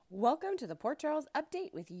Welcome to the Port Charles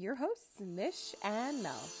Update with your hosts, Mish and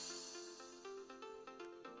Mel.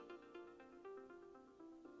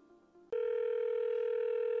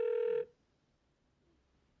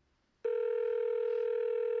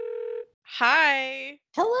 Hi.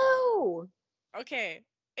 Hello. Okay,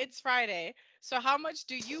 it's Friday. So how much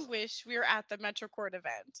do you wish we were at the MetroCourt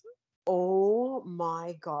event? Oh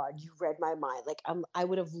my God, you read my mind. I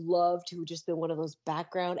would have loved to have just been one of those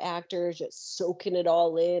background actors, just soaking it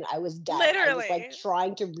all in. I was dying. I was like Literally.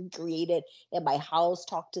 trying to recreate it at my house,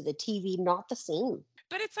 talk to the TV, not the same.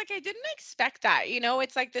 But it's like I didn't expect that.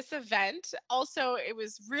 It's like this event. Also, it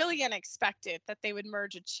was really unexpected that they would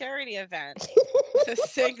merge a charity event with a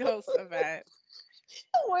singles event.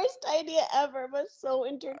 Worst idea ever, but so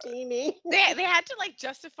entertaining. They had to like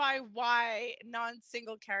justify why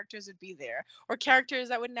non-single characters would be there or characters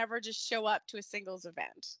that would never just show up to a singles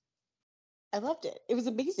event. I loved it. It was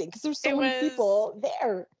amazing because there's so It many was people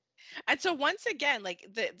there. And so once again, like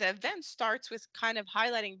the event starts with kind of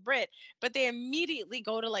highlighting Brit, but they immediately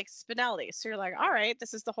go to like Spinelli. So you're like, all right,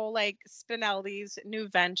 this is the whole like Spinelli's new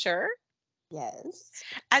venture. Yes.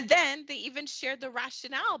 And then they even shared the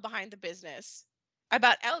rationale behind the business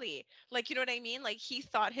about Ellie. Like, you know what I mean? Like he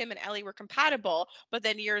thought him and Ellie were compatible, but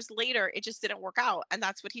then years later it just didn't work out. And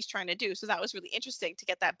that's what he's trying to do. So that was really interesting to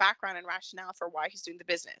get that background and rationale for why he's doing the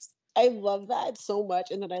business. I love that so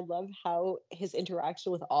much. And then I love how his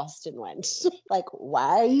interaction with Austin went. Like,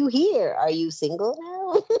 why are you here? Are you single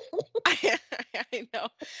now? I know,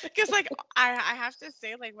 because like I have to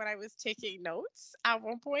say, like when I was taking notes at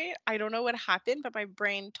one point, I don't know what happened, but my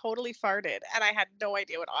brain totally farted, and I had no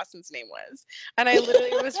idea what Austin's name was, and I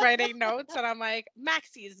literally was writing notes, and I'm like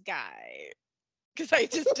Maxie's guy, because I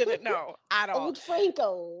just didn't know at all. Old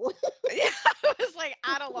Franco. Yeah, I was like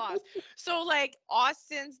at a loss. So like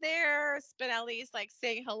Austin's there, Spinelli's like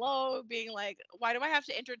saying hello, being like, why do I have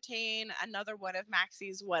to entertain another one of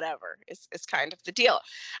Maxie's whatever is kind of the deal.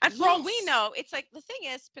 And for all we Yes. know, it's like the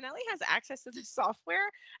thing is Spinelli has access to the software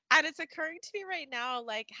and it's occurring to me right now,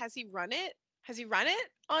 like, has he run it? Has he run it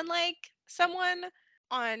on like someone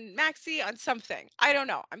on Maxie on something? I don't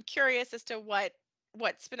know. I'm curious as to what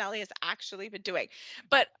Spinelli has actually been doing.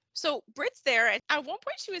 But so Brit's there, and at one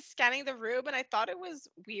point she was scanning the room, and I thought it was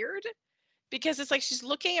weird because it's like she's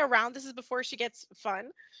looking around. This is before she gets fun.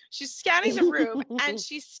 She's scanning the room, and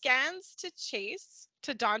she scans to Chase,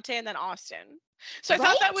 to Dante, and then Austin. So Right?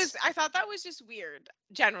 I thought that was just weird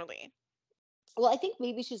generally. Well, I think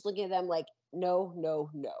maybe she's looking at them like, no, no,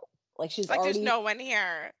 no. Like she's Like there's already no one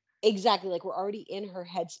here. exactly like we're already in her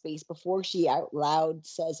headspace before she out loud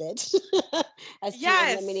says it as to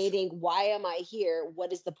Yes. eliminating why am I here?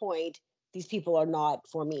 What is the point? These people are not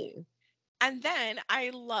for me. And then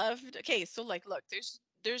I loved. Okay, so like, look,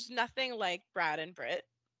 there's nothing like Brad and Brit,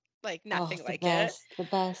 like Oh, nothing the like it. best, the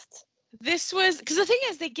best. This was because the thing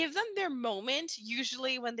is they give them their moment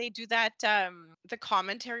usually when they do that the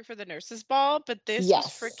commentary for the nurses ball, but this was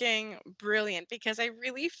Yes. freaking brilliant because I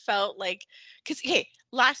really felt like because hey,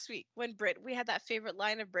 last week when Brit we had that favorite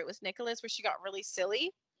line of Brit with Nicholas where she got really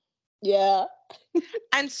silly. Yeah.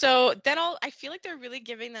 And so then I feel like they're really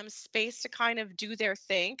giving them space to kind of do their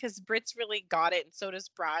thing because Brit's really got it and so does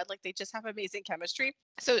Brad. Like they just have amazing chemistry.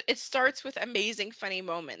 So it starts with amazing funny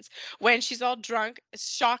moments when she's all drunk,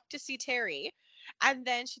 shocked to see Terry. And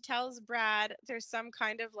then she tells Brad there's some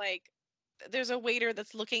kind of like there's a waiter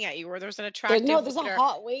that's looking at you or there's an attractive There's a waiter.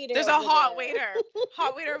 hot waiter There's a over there.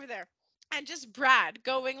 hot waiter over there. And just Brad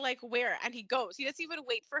going like where and he goes. He doesn't even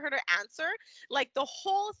wait for her to answer. Like the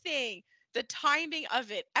whole thing, the timing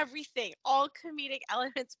of it, everything, all comedic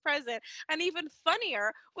elements present. And even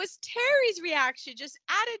funnier was Terry's reaction, just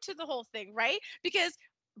added to the whole thing, right? Because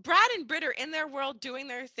Brad and Britt are in their world doing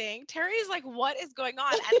their thing. Terry's like, what is going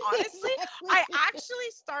on? And honestly, Exactly. I actually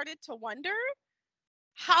started to wonder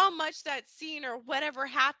how much that scene or whatever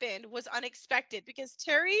happened was unexpected because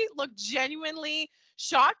Terry looked genuinely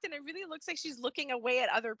shocked and it really looks like she's looking away at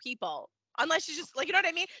other people. Unless she's just like, you know what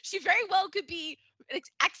I mean? She very well could be an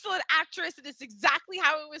excellent actress and it's exactly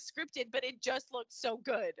how it was scripted, but it just looked so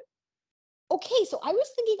good. Okay, so I was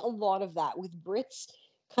thinking a lot of that with Brit's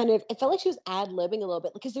kind of, it felt like she was ad libbing a little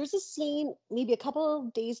bit because there's a scene maybe a couple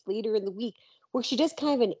of days later in the week where she does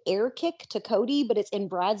kind of an air kick to Cody, but it's in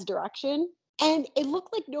Brad's direction. And it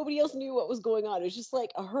looked like nobody else knew what was going on. It was just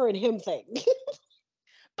like a her and him thing.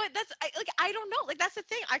 But I don't know. Like that's the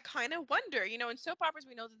thing. I kind of wonder, in soap operas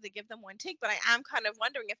we know that they give them one take, but I am kind of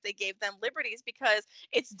wondering if they gave them liberties because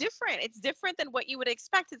it's different. It's different than what you would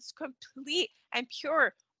expect. It's complete and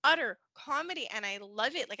pure utter comedy, and I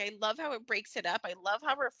love it. Like, I love how it breaks it up. I love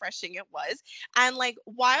how refreshing it was. And like,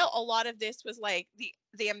 while a lot of this was like the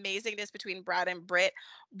amazingness between Brad and Britt,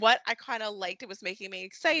 what I kind of liked, it was making me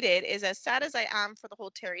excited, is as sad as I am for the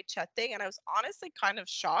whole Terry Chet thing, and I was honestly kind of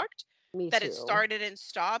shocked Me that it too. started and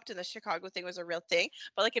stopped and the Chicago thing was a real thing.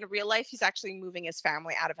 But like, in real life, he's actually moving his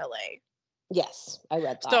family out of LA. Yes, I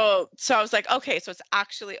read that. So I was like, okay, so it's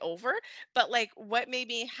actually over. But like, what made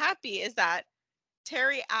me happy is that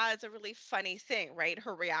Terry adds a really funny thing, right?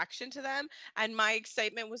 Her reaction to them. And my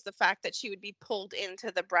excitement was the fact that she would be pulled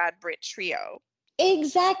into the Brad Britt trio.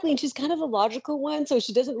 Exactly. And she's kind of the logical one. So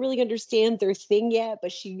she doesn't really understand their thing yet,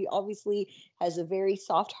 but she obviously has a very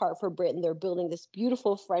soft heart for Brit, and they're building this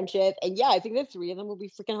beautiful friendship. And yeah, I think the three of them will be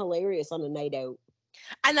freaking hilarious on a night out.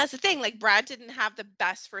 And that's the thing, like, Brad didn't have the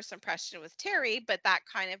best first impression with Terry, but that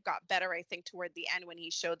kind of got better, I think, toward the end when he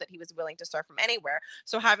showed that he was willing to start from anywhere.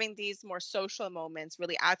 So having these more social moments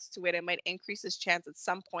really adds to it and might increase his chance at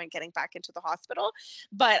some point getting back into the hospital.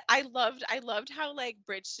 But I loved how like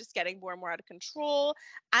Bridge just getting more and more out of control.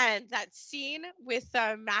 And that scene with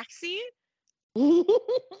Maxie.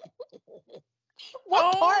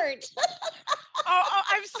 What Oh, part?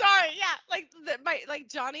 I'm sorry. Yeah, like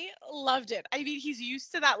Johnny loved it. I mean, he's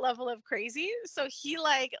used to that level of crazy, so he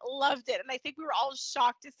like loved it, and I think we were all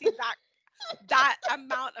shocked to see that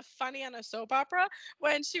amount of funny on a soap opera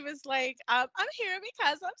when she was like, "I'm here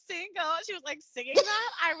because I'm single." She was like singing that.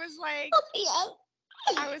 Yeah.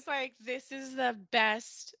 I was like, this is the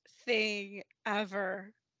best thing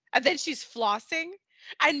ever. And then she's flossing,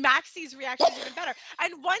 and Maxie's reaction is even better.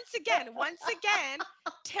 And once again,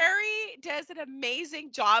 Terry does an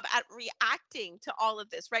amazing job at reacting to all of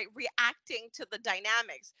this, right? Reacting to the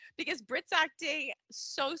dynamics, because Brit's acting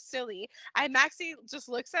so silly, and Maxie just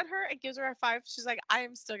looks at her and gives her a five. She's like, I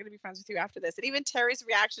am still going to be friends with you after this. And even Terry's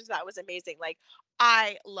reaction to that was amazing. Like,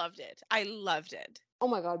 I loved it. I loved it. Oh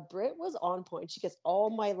my God, Brit was on point. She gets all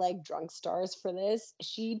my like drunk stars for this.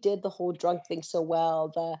 She did the whole drunk thing so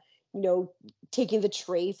well. You know, taking the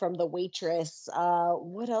tray from the waitress.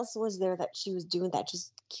 What else was there that she was doing that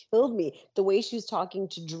just killed me? The way she was talking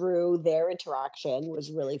to Drew, their interaction was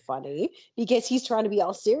really funny because he's trying to be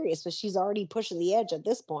all serious, but she's already pushing the edge at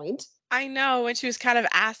this point. I know, and she was kind of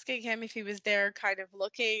asking him if he was there kind of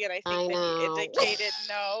looking, and I think I that he know. indicated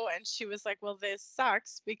no, and she was like, "Well, this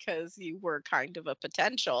sucks because you were kind of a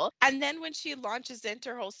potential." And then when she launches into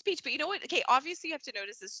her whole speech, but you know what? Okay, obviously you have to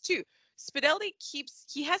notice this too. Spinelli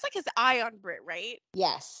he has like his eye on Brit, right?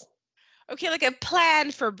 Yes. Okay, like a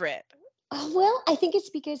plan for Brit. Well, I think it's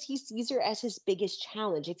because he sees her as his biggest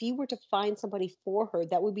challenge. If he were to find somebody for her,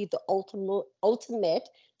 that would be the ultimate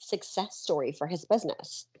success story for his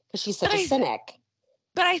business because she's But such a I cynic.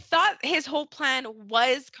 But I thought his whole plan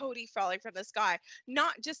was Cody falling from the sky,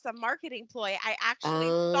 not just a marketing ploy. I actually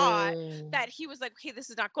thought Um, that he was like, okay, this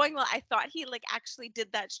is not going well. I thought he like actually did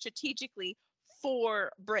that strategically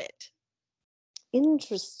for Brit.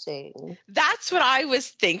 Interesting. That's what I was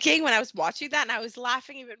thinking when I was watching that. And I was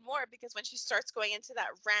laughing even more because when she starts going into that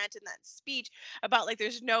rant and that speech about like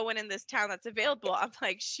there's no one in this town that's available, I'm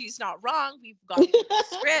like, she's not wrong. We've gone through the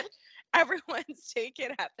script. Everyone's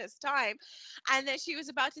taken at this time. And then she was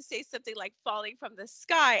about to say something like falling from the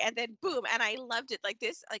sky, and then boom. And I loved it. Like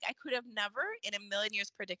this, like I could have never in a million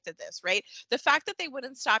years predicted this, right? The fact that they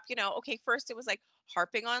wouldn't stop, okay, first it was like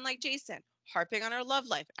harping on like Jason, harping on her love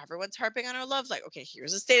life. Everyone's harping on her love life. Okay,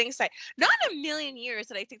 here's a dating site. Not in a million years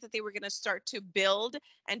that I think that they were going to start to build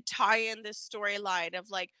and tie in this storyline of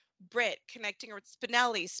like Britt connecting her with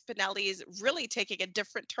Spinelli. Spinelli is really taking a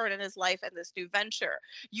different turn in his life and this new venture,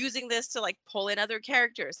 using this to like pull in other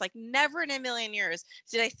characters. Like never in a million years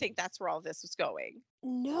did I think that's where all this was going.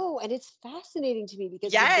 No, and it's fascinating to me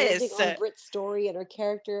because we're building Yes. on Brit's story and her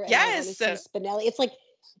character, and I want to Yes. see Spinelli. It's like,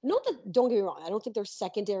 not that, don't get me wrong, I don't think they're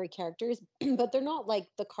secondary characters, but they're not like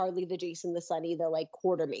the Carly, the Jason, the Sunny, the like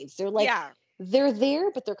quartermates. Yeah. They're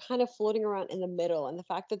there, but they're kind of floating around in the middle. And the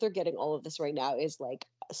fact that they're getting all of this right now is like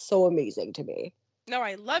so amazing to me. No,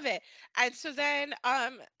 I love it. And so then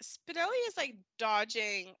Spinelli is like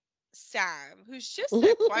dodging Sam, who's just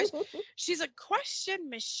she's a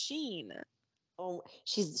question machine. Oh,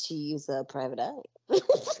 she used a private eye.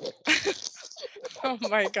 Oh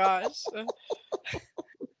my gosh.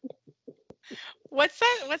 What's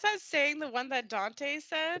that saying, the one that Dante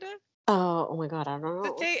said? Oh my God, I don't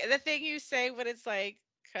The know. thing you say when it's like,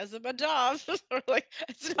 cause of a job. Or like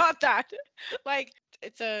it's not that. Like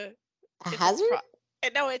it's a A it's a hazard?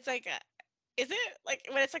 no, it's like is it like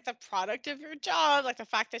when it's like the product of your job, like the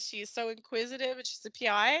fact that she's so inquisitive and she's a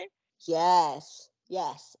PI? Yes.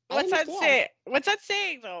 Yes. I What's that understand. say? What's that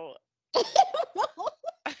saying though? I don't know.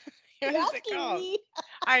 What You're is it asking called? me.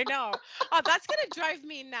 I know. Oh, that's gonna drive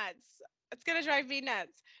me nuts. It's gonna drive me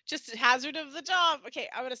nuts. Just hazard of the job. Okay,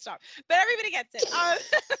 I'm gonna stop. But everybody gets it.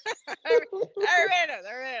 Everybody knows. Everybody knows.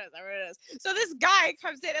 Everybody knows. So this guy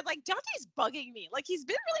comes in and like Dante's bugging me. Like he's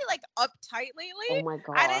been really like uptight lately, Oh my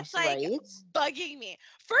and it's gosh, like right? bugging me.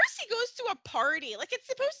 First, he goes to a party. Like it's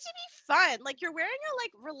supposed to be fun. Like you're wearing a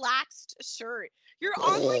like relaxed shirt. You're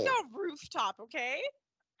on like a rooftop, okay?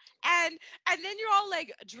 And then you're all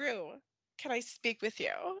like, Drew, can I speak with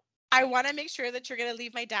you? I want to make sure that you're gonna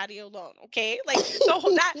leave my daddy alone, okay? Like the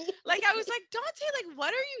whole that, like I was like, Dante, like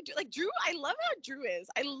what are you doing? Like Drew, I love how Drew is.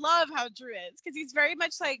 I love how Drew is because he's very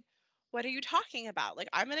much like, what are you talking about? Like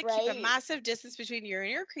I'm gonna keep a Right. massive distance between you and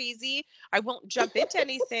your crazy. I won't jump into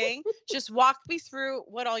anything. Just walk me through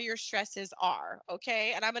what all your stresses are,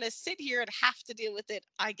 okay? And I'm gonna sit here and have to deal with it,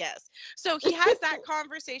 I guess. So he has that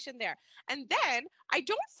conversation there, and then I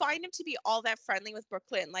don't find him to be all that friendly with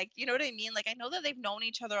Brooklyn. Like, you know what I mean? Like, I know that they've known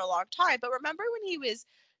each other a long time, but remember when he was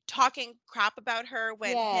talking crap about her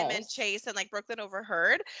when him and Yes. Chase and like Brooklyn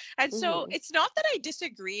overheard? And so Hmm. it's not that I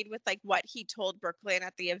disagreed with like what he told Brooklyn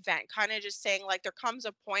at the event, kind of just saying like there comes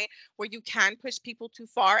a point where you can push people too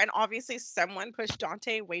far. And obviously, someone pushed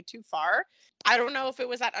Dante way too far. I don't know if it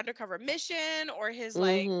was that undercover mission or his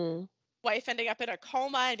like Hmm. wife ending up in a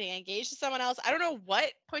coma and being engaged to someone else. I don't know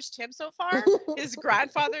what pushed him so far. His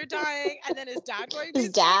grandfather dying and then his dad going His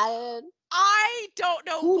missing. dad. I don't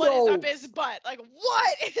know Who what is up his knows? butt. Like,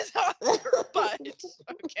 what is up your butt?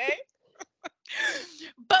 Okay.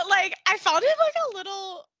 But like, I found it like a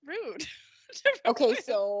little rude. Okay,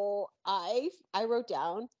 so I wrote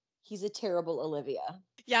down he's a terrible Olivia.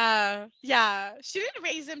 Yeah. Yeah. She didn't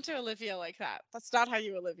raise him to Olivia like that. That's not how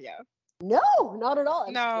you Olivia. No, not at all.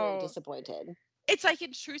 I was very No. disappointed. It's like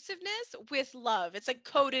intrusiveness with love. It's like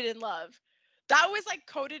coded in love. That was like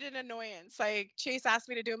coded in annoyance. Like Chase asked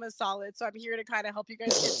me to do him a solid, so I'm here to kind of help you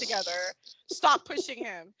guys get together. Stop pushing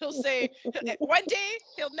him. He'll say one day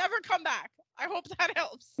he'll never come back. I hope that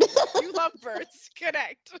helps. You love birds.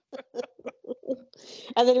 Connect.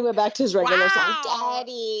 And then he went back to his regular song, Wow.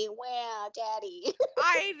 Daddy, wow, Daddy.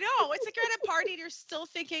 I know. It's like you're at a party and you're still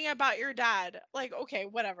thinking about your dad. Like, okay,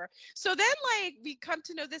 whatever. So then, like, we come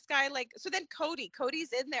to know this guy. Like, so then Cody's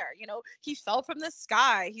in there. You know, he fell from the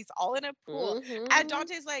sky. He's all in a pool. And Hmm.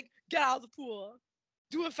 Dante's like, get out of the pool.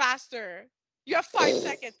 Do it faster. You have 5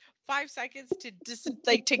 seconds. 5 seconds to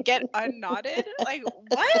like to get unknotted. Like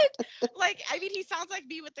what? Like I mean, he sounds like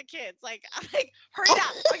me with the kids. Like I'm like, hurry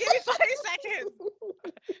up! I'll give you 5 seconds.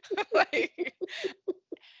 Like,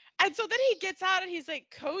 and so then he gets out and he's like,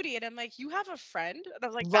 Cody. And I'm like, you have a friend? And I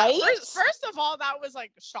was like, that Right? first of all, that was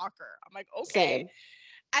like a shocker. I'm like, okay. Same.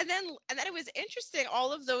 And then it was interesting,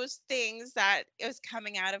 all of those things that it was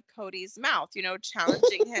coming out of Cody's mouth, you know,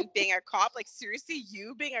 challenging him being a cop, like seriously,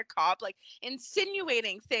 you being a cop, like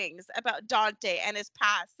insinuating things about Dante and his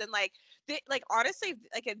past. And like honestly,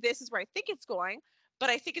 like this is where I think it's going. But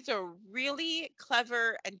I think it's a really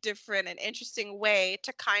clever and different and interesting way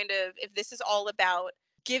to kind of, if this is all about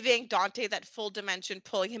giving Dante that full dimension,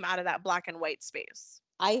 pulling him out of that black and white space.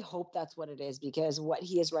 I hope that's what it is because what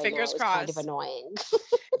he is right now Fingers is kind of crossed. annoying.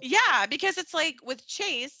 Yeah, because it's like with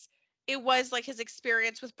Chase, it was like his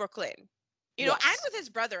experience with Brooklyn, you know, and Yes. with his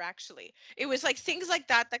brother actually. It was like things like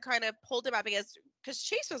that that kind of pulled him out because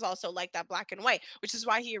Chase was also like that black and white, which is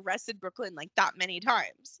why he arrested Brooklyn like that many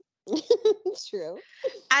times. It's true.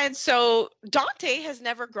 And so Dante has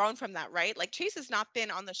never grown from that, right? Like Chase has not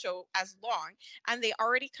been on the show as long, and they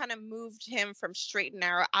already kind of moved him from straight and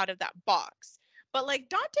narrow out of that box. But like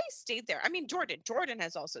Dante stayed there. I mean, Jordan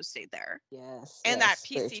has also stayed there Yes, in that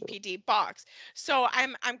yes, very true. PCPD box. So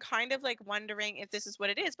I'm kind of like wondering if this is what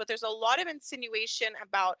it is, but there's a lot of insinuation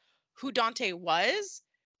about who Dante was,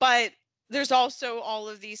 but there's also all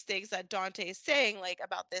of these things that Dante is saying like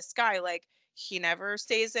about this guy, like he never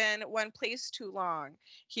stays in one place too long.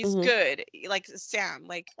 He's Hmm. good, like Sam,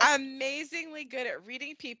 like amazingly good at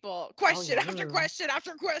reading people, Oh question after yeah. question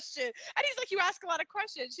after question. And he's like, you ask a lot of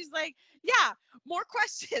questions. She's like, yeah, more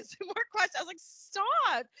questions, more questions. I was like,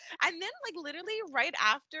 stop. And then, like, literally right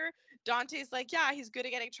after Dante's like, yeah, he's good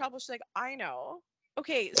at getting trouble. She's like, I know.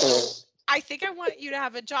 Okay, so I think I want you to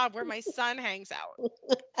have a job where my son hangs out.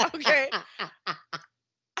 Okay.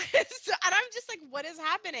 And I'm just like, what is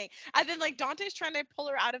happening? And then, like, Dante's trying to pull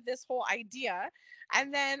her out of this whole idea.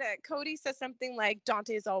 And then Cody says something like,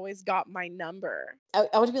 Dante's always got my number. I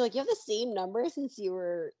would be like, you have the same number since you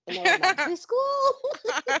were in elementary school.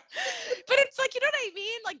 But it's like, you know what I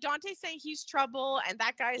mean? Like Dante's saying he's trouble, and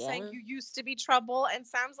that guy is saying Yeah. you used to be trouble, and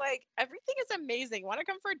Sam's like, everything is amazing. Want to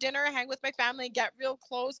come for dinner, hang with my family, get real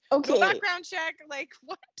close, no Okay. background check? Like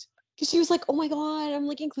what? Because she was like, oh my God, I'm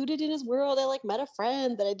like included in his world. I like met a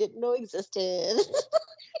friend that I didn't know existed.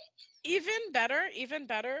 Even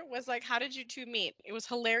better was like, how did you two meet? It was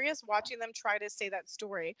hilarious watching them try to say that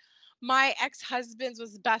story. My ex-husband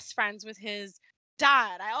was best friends with his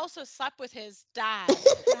dad. I also slept with his dad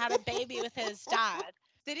and had a baby with his dad.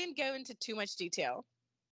 They didn't go into too much detail.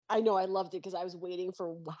 I know, I loved it because I was waiting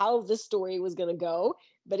for how this story was going to go,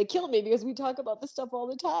 but it killed me because we talk about this stuff all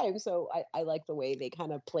the time. So I like the way they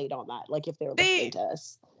kind of played on that, like if they were listening They to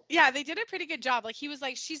us. Yeah, they did a pretty good job. Like, he was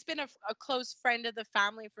like, she's been a close friend of the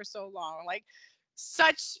family for so long. Like,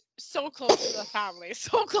 so close to the family.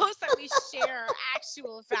 So close that we share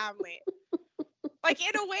actual family. Like,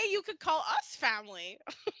 in a way, you could call us family.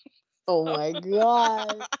 Oh my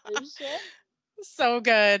gosh. So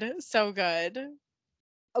good. So good.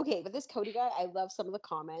 Okay, but this Cody guy, I love some of the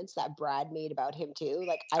comments that Brad made about him too.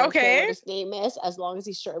 Like, I don't care Okay. what his name is, as long as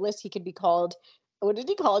he's shirtless, he could be called. What did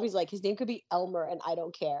he call him? He's like, his name could be Elmer, and I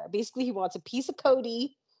don't care. Basically, he wants a piece of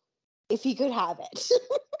Cody if he could have it.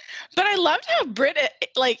 But I loved how Brit,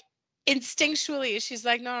 like, instinctually, she's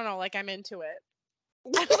like, no, like, I'm into it.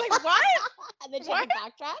 I was like, what? And then she What? had to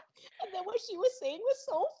backtrack. And then what she was saying was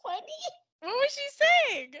so funny. What was she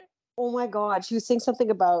saying? Oh my God. She was saying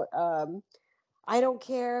something about, I don't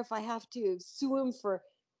care if I have to sue him for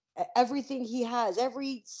everything he has,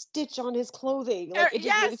 every stitch on his clothing. Like, it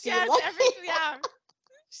just made it seem like Everything. Yeah.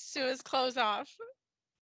 Sue his clothes off.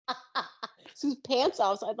 Sue's pants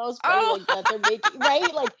off. So I thought it was funny, Oh. like that they're making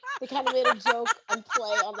right. Like they kind of made a joke and play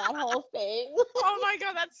on that whole thing. Oh my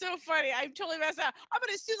God, that's so funny. I'm totally messed up. I'm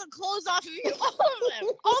gonna sue the clothes off of you, all of them,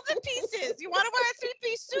 all the pieces. You want to wear a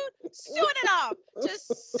three-piece suit? Sewing it off, just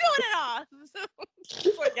sewing it off.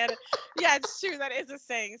 Forget it. Yeah, it's true. That is a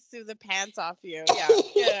saying. Sue the pants off you.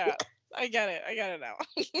 Yeah. I get it now.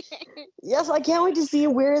 Yes, I can't wait to see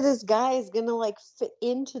where this guy is gonna like fit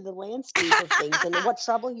into the landscape of things and what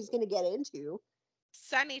trouble he's gonna get into.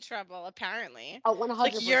 Sunny trouble, apparently. Oh,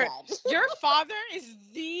 Like, 100%. your father is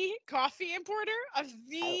the coffee importer of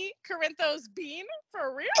the Corinthos bean,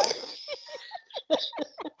 for real.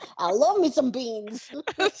 I love me some beans.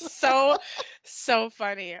 So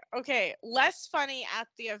funny. Okay, less funny at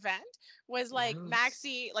the event was like Yes.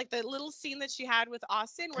 Maxie, like the little scene that she had with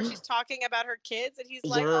Austin where she's talking about her kids and he's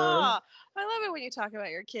like, Yeah. "Oh, I love it when you talk about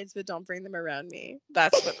your kids, but don't bring them around me."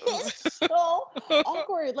 That's what it was. It's so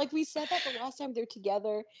awkward. Like we said that the last time they're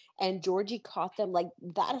together and Georgie caught them. Like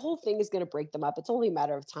that whole thing is going to break them up. It's only a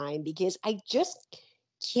matter of time because I just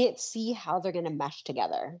can't see how they're going to mesh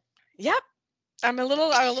together. Yep. I'm a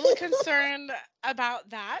little concerned about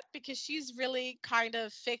that because she's really kind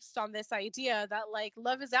of fixed on this idea that like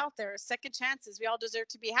love is out there, second chances, we all deserve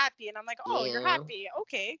to be happy. And I'm like, oh, you're Yeah. happy.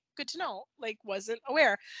 Okay, good to know. Like, wasn't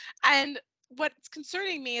aware. And what's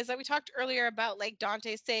concerning me is that we talked earlier about like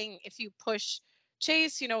Dante saying if you push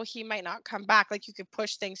Chase, he might not come back. Like you could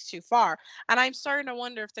push things too far. And I'm starting to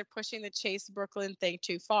wonder if they're pushing the Chase Brooklyn thing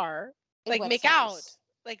too far. In Like what make out. sense?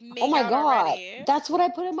 Like Oh make my out God. already. That's what I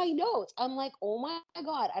put in my notes. I'm like, oh my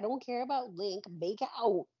God, I don't care about Link. Make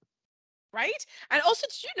out. Right? And also,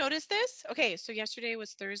 did you notice this? Okay, so yesterday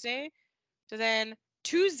was Thursday. So then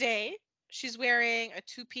Tuesday, she's wearing a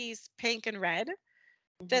two-piece pink and red.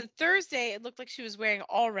 Mhm. Then Thursday, it looked like she was wearing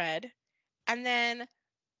all red. And then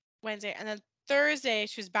Wednesday, and then Thursday,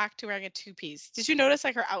 she was back to wearing a two-piece. Did you notice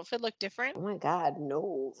like her outfit looked different? Oh my God,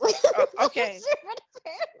 no. Oh, okay.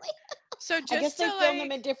 So I guess just to they film them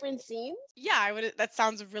like, in different scenes, yeah, I would. That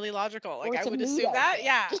sounds really logical. or Like I it's a would mood assume that. outfit.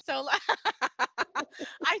 Yeah. So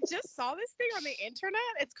I just saw this thing on the internet.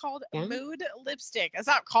 It's called Yeah. Mood Lipstick. It's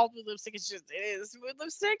not called Mood Lipstick. It is Mood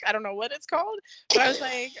Lipstick. I don't know what it's called, but I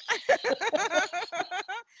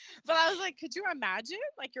was like, could you imagine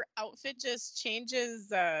like your outfit just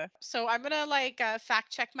changes? So I'm gonna like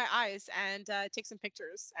fact check my eyes and take some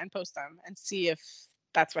pictures and post them and see if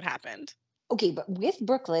that's what happened. Okay, but with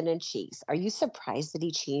Brooklyn and Chase, are you surprised that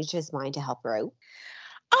he changed his mind to help her out?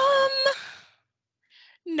 Um,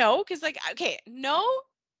 no, because like okay, no,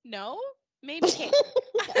 maybe okay.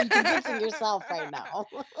 Are you convincing yourself right now?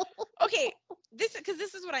 Okay, this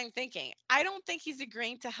is what I'm thinking. I don't think he's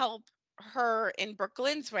agreeing to help her in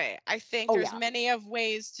Brooklyn's way. I think Oh there's yeah. many of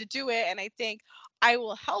ways to do it, and I think I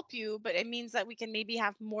will help you, but it means that we can maybe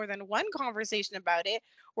have more than one conversation about it,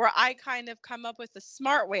 where I kind of come up with a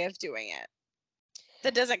smart way of doing it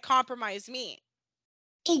that doesn't compromise me.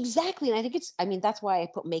 Exactly. And I think I mean, that's why I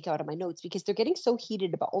put make out in my notes because they're getting so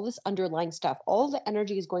heated about all this underlying stuff. All the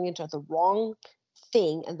energy is going into the wrong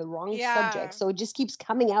thing and the wrong subject. Yeah. So it just keeps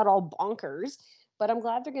coming out all bonkers. But I'm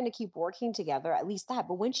glad they're going to keep working together, at least that.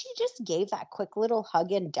 But when she just gave that quick little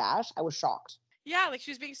hug and dash, I was shocked. Yeah, like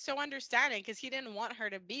she was being so understanding because he didn't want her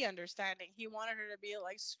to be understanding. He wanted her to be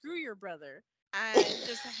like, screw your brother and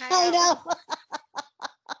just hang I out with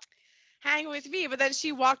know. hang with me. But then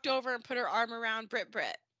she walked over and put her arm around Brit.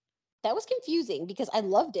 That was confusing because I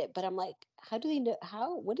loved it, but I'm like, how do they know?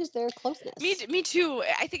 How? What is their closeness? Me too.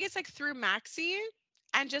 I think it's like through Maxie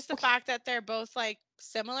and just the Okay. fact that they're both like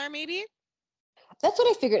similar, maybe. That's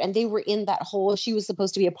what I figured. And they were in that whole, she was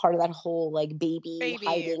supposed to be a part of that whole like baby Baby.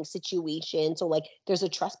 hiding situation. So like there's a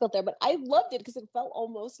trust built there. But I loved it because it felt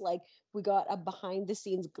almost like we got a behind the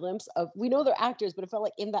scenes glimpse of, we know they're actors, but it felt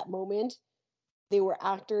like in that moment they were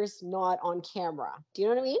actors not on camera. Do you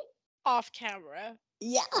know what I mean? Off camera.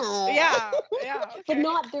 Yeah. Yeah, But okay.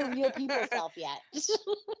 not their real people self yet.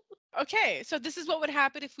 Okay, so this is what would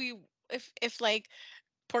happen if we if like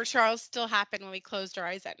Port Charles still happened when we closed our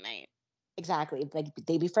eyes at night. Exactly. Like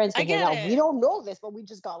they be friends, I can hang get out. We it. don't know this, but we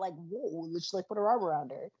just got like, whoa, let's like put our arm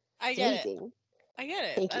around her. I It's get it. amazing. I get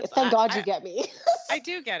it. Thank you. That's Thank God you get me. I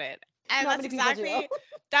do get it. And Not that's many people do. exactly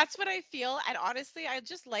that's what I feel. And honestly, I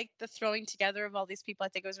just like the throwing together of all these people. I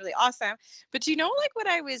think it was really awesome. But do you know like what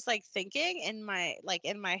I was like thinking in my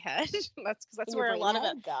head? That's because that's In your where a brain lot of it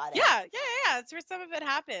head? Got yeah, it. yeah, yeah. It's where some of it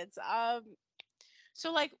happens.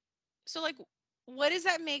 So like so like what does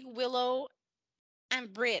that make Willow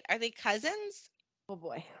and Brit? Are they cousins? Oh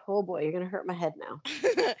boy. Oh boy. You're gonna hurt my head now.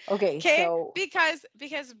 Okay, Okay, so because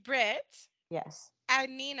Brit yes.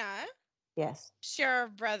 and Nina Yes. share a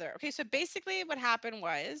brother. Okay, so basically what happened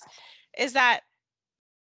was is that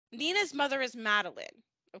Nina's mother is Madeline.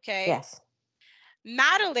 Okay. Yes.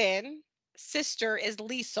 Madeline sister is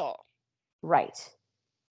Liesel. Right.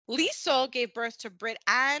 Liesel gave birth to Britt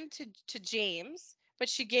and to James, but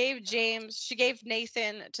she gave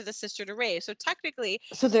Nathan to the sister to raise. So technically,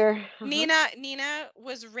 So they're Nina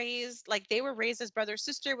was raised like they were raised as brother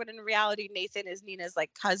sister, but in reality, Nathan is Nina's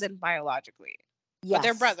like cousin biologically. But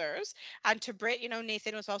they're yes. brothers. And to Britt,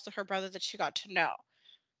 Nathan was also her brother that she got to know.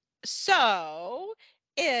 So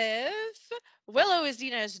if Willow is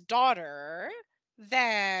Nina's daughter,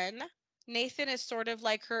 then Nathan is sort of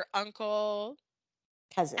like her uncle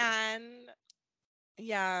Cousin. and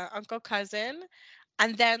yeah, uncle cousin.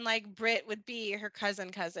 And then like Brit would be her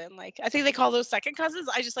cousin. Like I think they call those second cousins.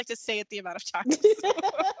 I just like to say it the amount of times.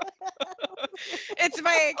 It's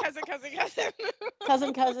my cousin.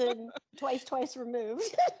 cousin, twice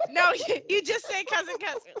removed. No, you just say cousin.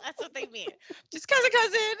 That's what they mean. Just cousin.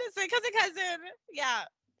 Say cousin. Yeah,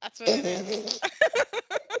 that's what it is.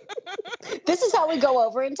 This is how we go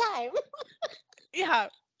over in time. Yeah.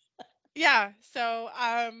 Yeah. So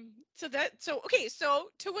okay, so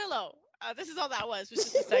to Willow. This is all that was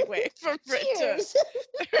just a segue from Brit to Cheers.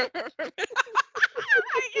 I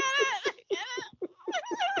get it.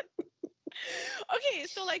 Okay,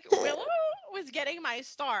 so like Willow was getting my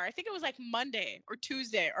star. I think it was like Monday or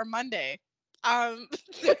Tuesday or Monday.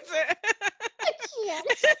 It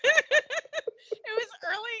Yes. was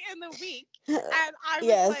early in the week, and I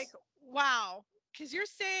was like, Yes. "Wow," because you're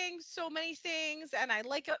saying so many things, and I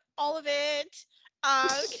like all of it.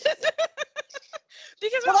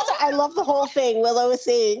 Because Well, we're all I love the whole thing Willow is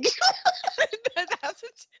saying. that's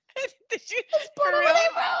what, did you That's part for of what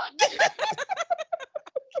real? I wrote.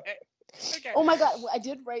 Okay. Okay. Oh my god, I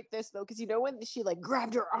did write this though, because you know when she like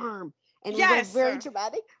grabbed her arm and it was like Yes. very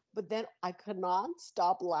dramatic, but then I could not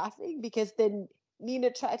stop laughing because then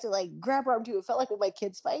Nina tried to like grab her arm too. It felt like when my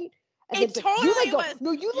kids fight. And then It it's like, you let totally go. was.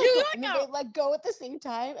 No, you let You go. And let then go. they let go at the same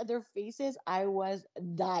time and their faces, I was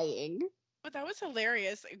dying. But that was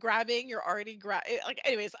hilarious. Grabbing your already like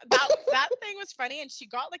anyways, that thing was funny and she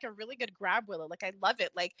got like a really good grab Willow. Like I love it.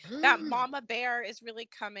 Like that mama bear is really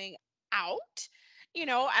coming out. And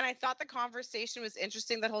I thought the conversation was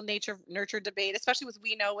interesting, that whole nature nurture debate, especially with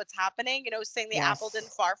we know what's happening, saying the apple didn't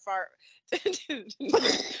Yes. far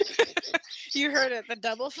you heard it, the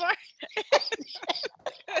double far.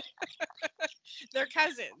 They're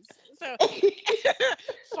cousins. So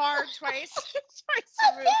far twice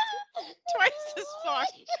removed, twice as far.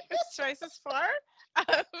 It's twice as far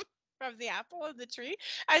um, from the apple of the tree,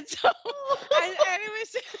 and so and it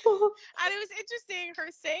was and it was interesting her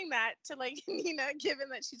saying that to like Nina, given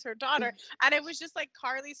that she's her daughter, and it was just like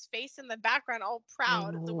Carly's face in the background, all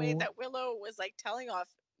proud of the way Oh, that Willow was like telling off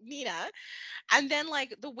Nina, and then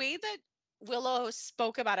like the way that Willow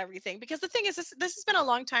spoke about everything, because the thing is this has been a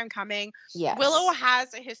long time coming. Willow yes.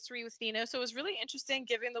 has a history with Nina, so it was really interesting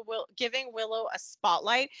giving Willow a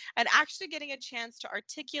spotlight and actually getting a chance to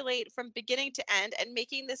articulate from beginning to end and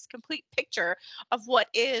making this complete picture of what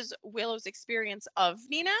is Willow's experience of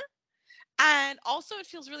Nina. And also it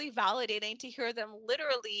feels really validating to hear them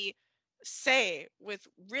literally say with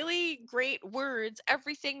really great words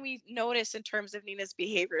everything we notice in terms of Nina's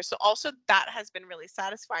behavior. So also that has been really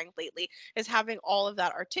satisfying lately, is having all of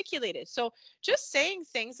that articulated. So just saying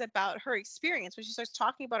things about her experience when she starts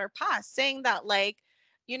talking about her past, saying that like,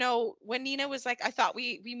 when Nina was like, I thought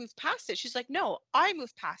we moved past it. She's like, no, I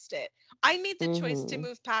moved past it. I made the choice to Hmm.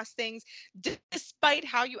 move past things despite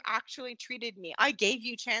how you actually treated me. I gave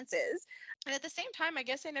you chances. And at the same time, I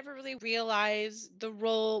guess I never really realized the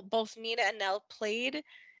role both Nina and Nell played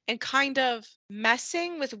in kind of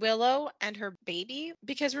messing with Willow and her baby.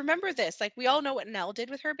 Because remember this, like we all know what Nell did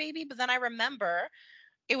with her baby, but then I remember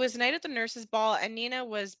it was night at the nurses' ball, and Nina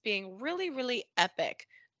was being really, really epic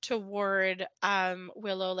toward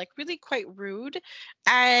Willow, like really quite rude.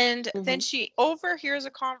 And then Hmm. she overhears a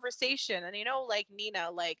conversation, and like Nina,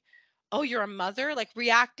 like, oh, you're a mother, like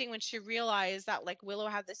reacting when she realized that like Willow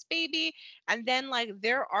had this baby, and then like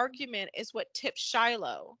their argument is what tipped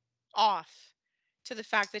Shiloh off to the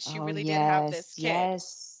fact that she Oh, really did have this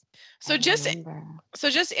yes, kid. yes. I So just remember.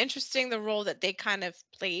 just interesting the role that they kind of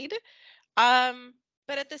played. um,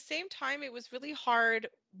 but at the same time, it was really hard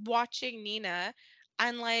watching Nina,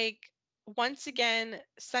 and like once again,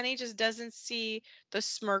 Sunny just doesn't see the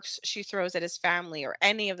smirks she throws at his family or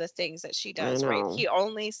any of the things that she I does, right? know. He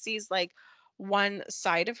only sees like one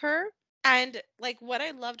side of her. And like what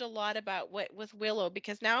I loved a lot about what with Willow,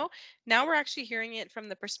 because now we're actually hearing it from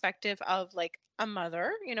the perspective of like a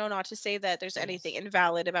mother, not to say that there's anything Yes.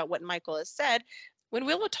 invalid about what Michael has said. When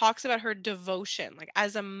Willow talks about her devotion, like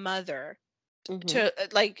as a mother, Hmm. to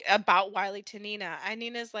like about Wiley to Nina, and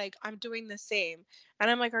Nina's like, I'm doing the same. And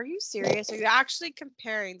I'm like, are you serious? Are you actually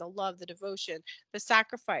comparing the love, the devotion, the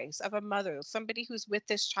sacrifice of a mother, somebody who's with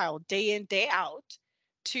this child day in, day out,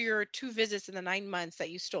 to your 2 visits in the 9 months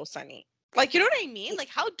that you stole Sunny? Like, you know what I mean? Like,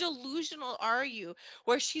 how delusional are you?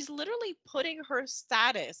 Where she's literally putting her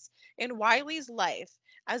status in Wiley's life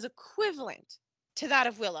as equivalent to that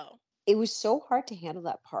of Willow. It was so hard to handle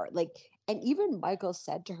that part. Like, and even Michael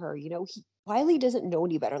said to her, Wiley doesn't know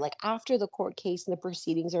any better. Like, after the court case and the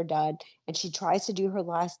proceedings are done, and she tries to do her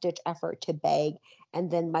last ditch effort to beg. And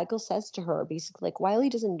then Michael says to her, basically, like, Wiley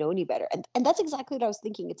doesn't know any better. And that's exactly what I was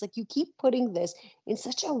thinking. It's like you keep putting this in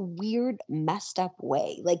such a weird, messed up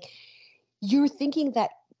way. Like, you're thinking that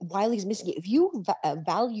Wiley's missing it. If you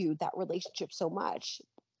valued that relationship so much,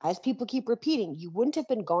 as people keep repeating, you wouldn't have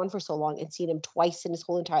been gone for so long and seen him twice in his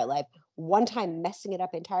whole entire life. One time messing it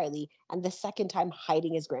up entirely, and the second time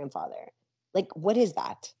hiding his grandfather. Like, what is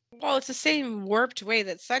that? Well, it's the same warped way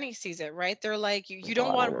that Sunny sees it, right? They're like, you don't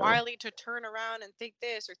God, I want know. Wiley to turn around and think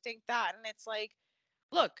this or think that. And it's like,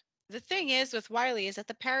 look, the thing is with Wiley is that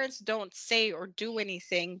the parents don't say or do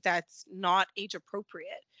anything that's not age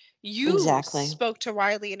appropriate. You Exactly. spoke to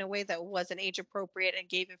Wiley in a way that wasn't age appropriate and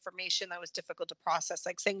gave information that was difficult to process,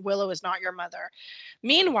 like saying Willow is not your mother.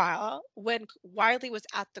 Meanwhile, when Wiley was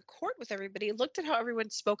at the court with everybody, looked at how everyone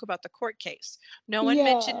spoke about the court case. No one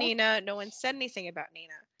mentioned Yeah. Nina, no one said anything about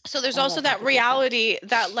Nina. So there's I also love how that they did that. reality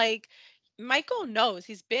that like Michael knows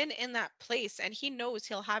he's been in that place, and he knows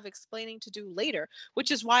he'll have explaining to do later, which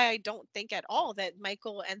is why I don't think at all that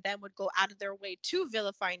Michael and them would go out of their way to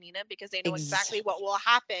vilify Nina, because they know Ex- exactly what will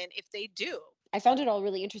happen if they do. I found it all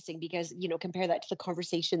really interesting because, compare that to the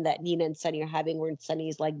conversation that Nina and Sunny are having, where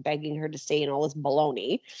Sunny's like begging her to stay and all this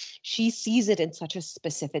baloney. She sees it in such a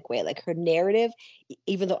specific way. Like her narrative,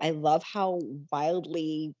 even though I love how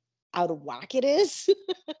wildly out of whack it is,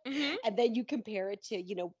 Hmm. and then you compare it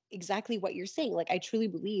to, exactly what you're saying. Like, I truly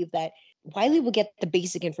believe that Wiley will get the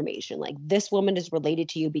basic information. Like, this woman is related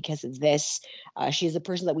to you because of this. She's a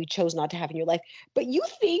person that we chose not to have in your life. But you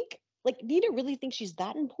think, like, Nina really thinks she's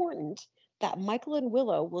that important that Michael and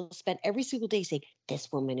Willow will spend every single day saying,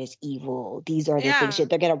 this woman is evil. These are the things Yeah.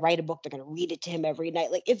 they're going to write a book. They're going to read it to him every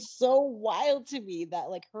night. Like, it's so wild to me that,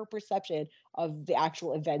 like, her perception of the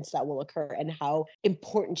actual events that will occur and how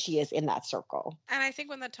important she is in that circle. And I think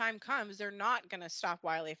when the time comes, they're not going to stop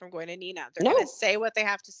Wiley from going to Nina. They're going to No. say what they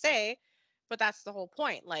have to say, but that's the whole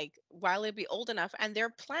point. Like, Wiley will be old enough, and they're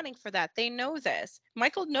planning for that. They know this.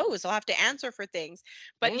 Michael knows he'll have to answer for things.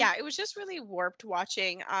 But Yeah. yeah, it was just really warped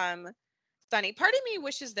watching Sunny. Part of me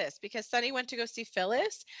wishes this, because Sunny went to go see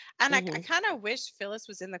Phyllis, and I Hmm. kind of wish Phyllis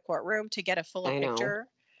was in the courtroom to get a fuller I know. picture,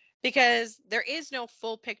 because there is no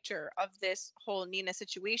full picture of this whole Nina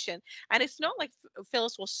situation. And it's not like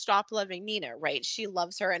Phyllis will stop loving Nina, right? She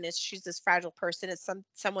loves her, and she's this fragile person. It's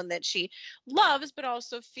someone that she loves, but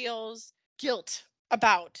also feels guilt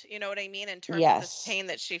about, you know what I mean, in terms of this Yes. pain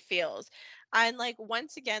that she feels. And like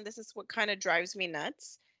once again, this is what kind of drives me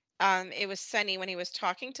nuts. It was Sunny when he was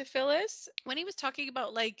talking to Phyllis, when he was talking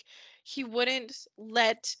about like he wouldn't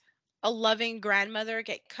let a loving grandmother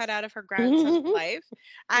get cut out of her grandson's life.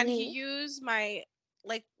 And he Mhm. used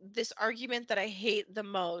like this argument that I hate the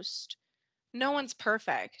most. No one's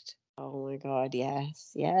perfect. Oh my God,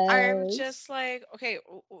 yes, I'm yes. just like, okay,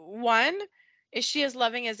 one, is she as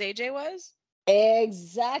loving as AJ was?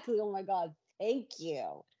 Exactly. Oh my God. Thank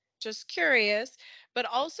you. Just curious, but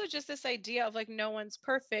also just this idea of like no one's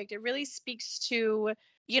perfect. It really speaks to,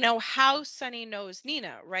 how Sunny knows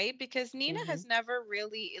Nina, right? Because Nina Hmm. has never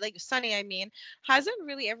really, like Sunny, I mean, hasn't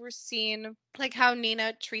really ever seen like how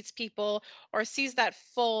Nina treats people or sees that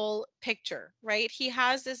full picture, right? He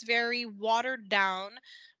has this very watered down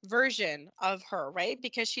version of her, right?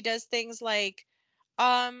 Because she does things like,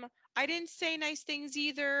 um, I didn't say nice things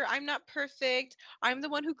either. I'm not perfect. I'm the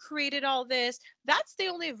one who created all this. That's the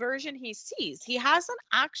only version he sees. He hasn't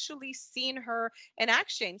actually seen her in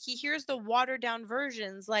action. He hears the watered down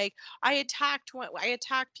versions like I attacked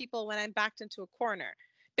people when I'm backed into a corner.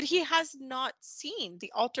 But he has not seen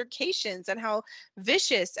the altercations and how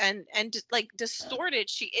vicious and like distorted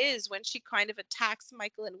she is when she kind of attacks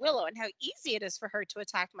Michael and Willow and how easy it is for her to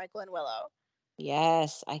attack Michael and Willow.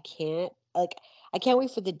 Yes, I can't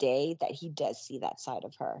wait for the day that he does see that side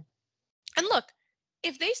of her. And look,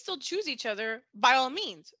 if they still choose each other, by all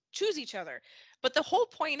means, choose each other. But the whole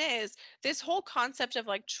point is this whole concept of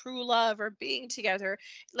like true love or being together,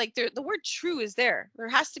 like the word true is there. There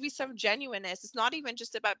has to be some genuineness. It's not even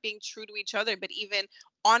just about being true to each other, but even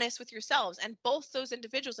honest with yourselves. And both those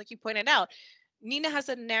individuals, like you pointed out, Nina has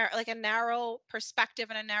a narrow perspective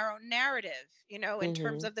and a narrow narrative, in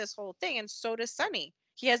terms Hmm. of this whole thing. And so does Sunny.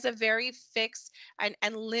 He has a very fixed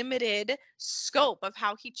and limited scope of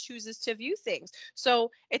how he chooses to view things.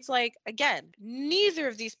 So it's like, again, neither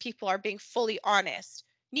of these people are being fully honest.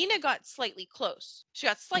 Nina got slightly close. She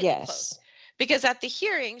got slightly close Yes. because at the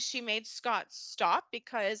hearing, she made Scott stop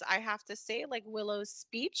because I have to say, like, Willow's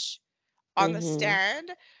speech on the Hmm.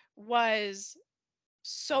 stand was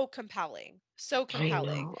so compelling, so I compelling.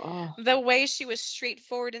 know. Oh, The way she was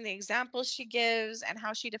straightforward in the examples she gives and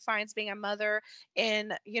how she defines being a mother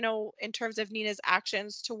in terms of Nina's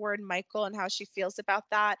actions toward Michael and how she feels about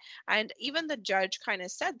that. And even the judge kind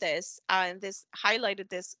of said this, and this highlighted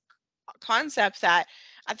this concept that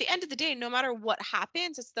at the end of the day, no matter what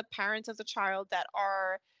happens, it's the parents of the child that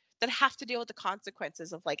have to deal with the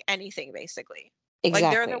consequences of like anything basically. Like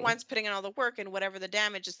they're the exactly. ones putting in all the work and whatever the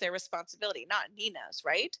damage is their responsibility, not Nina's,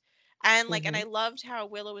 right? And Hmm. I loved how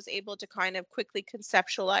Willow was able to kind of quickly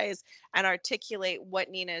conceptualize and articulate what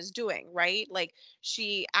Nina is doing, right? Like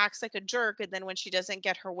she acts like a jerk, and then when she doesn't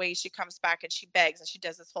get her way, she comes back and she begs and she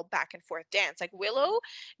does this whole back and forth dance. Like Willow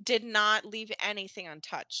did not leave anything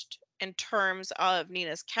untouched in terms of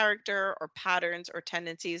Nina's character or patterns or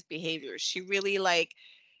tendencies, behaviors. She really like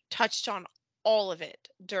touched on all of it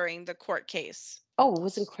during the court case. Oh, it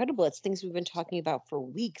was incredible. It's things we've been talking about for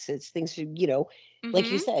weeks. It's things,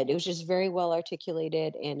 like you Mhm. said, it was just very well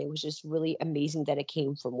articulated, and it was just really amazing that it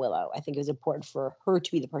came from Willow. I think it was important for her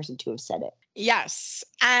to be the person to have said it. Yes.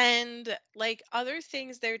 And like other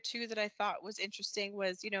things there too that I thought was interesting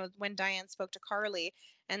was, when Diane spoke to Carly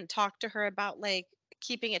and talked to her about like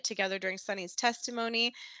keeping it together during Sunny's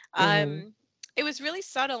testimony. Hmm. It was really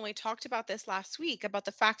subtle. And we talked about this last week about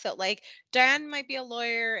the fact that like Diane might be a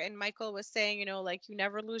lawyer and Michael was saying, like you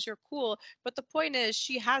never lose your cool. But the point is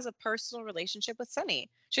she has a personal relationship with Sunny.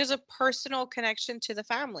 She has a personal connection to the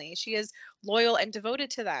family. She is loyal and devoted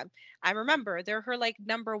to them. I remember they're her like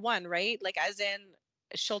number one, right? Like as in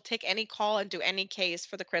she'll take any call and do any case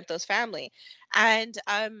for the Crinthos family. And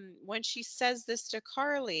when she says this to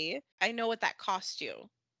Carly, I know what that cost you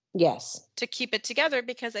Yes. to keep it together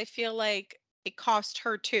because I feel like it cost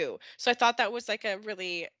her too. So I thought that was like a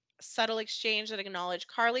really subtle exchange that acknowledged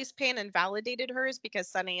Carly's pain and validated hers because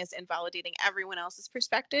Sunny is invalidating everyone else's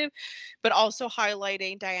perspective, but also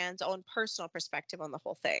highlighting Diane's own personal perspective on the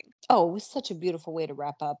whole thing. Oh, it was such a beautiful way to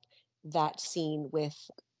wrap up that scene with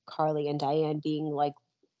Carly and Diane being like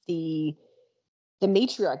the the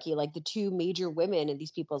matriarchy, like the two major women in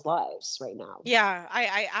these people's lives right now. Yeah,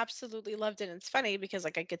 I absolutely loved it. And it's funny because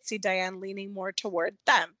like I could see Diane leaning more toward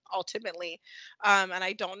them ultimately. And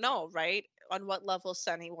I don't know, right? On what level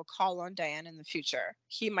Sonny will call on Diane in the future.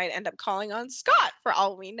 He might end up calling on Scott for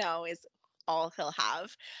all we know is all he'll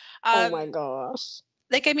have. Oh my Um, gosh.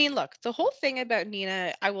 like, I mean, look, the whole thing about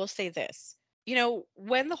Nina, I will say this.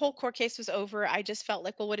 When the whole court case was over, I just felt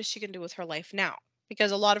like, well, what is she going to do with her life now?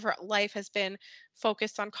 Because a lot of her life has been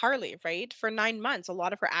focused on Carly, right? For 9 months, a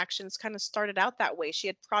lot of her actions kind of started out that way. She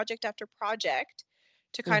had project after project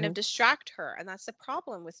to kind of Hmm. distract her. And that's the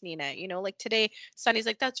problem with Nina. Like today, Sunny's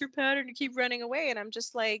like, that's your pattern to keep running away. And I'm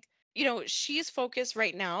just like, she's focused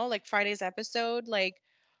right now, like Friday's episode, like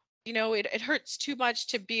it hurts too much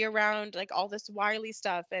to be around like all this Wiley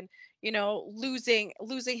stuff and losing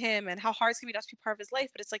him and how hard it's gonna be not to be part of his life.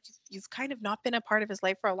 But it's like you've kind of not been a part of his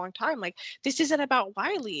life for a long time. Like this isn't about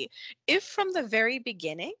Wiley. If from the very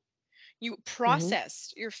beginning you Hmm.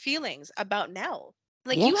 processed your feelings about Nell.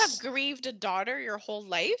 Like you have Yes. grieved a daughter your whole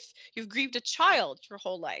life. You've grieved a child your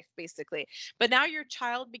whole life, basically. But now your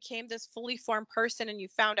child became this fully formed person and you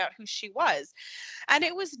found out who she was. And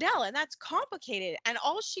it was Nell, and that's complicated. And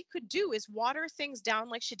all she could do is water things down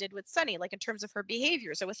like she did with Sunny, like in terms of her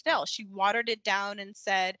behavior. So with Nell, she watered it down and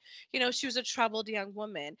said, she was a troubled young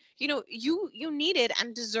woman. You needed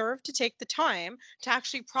and deserved to take the time to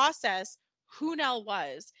actually process who Nell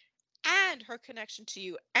was and her connection to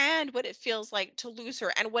you and what it feels like to lose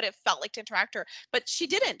her and what it felt like to interact her. But she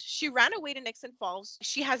didn't. She ran away to Nixon Falls.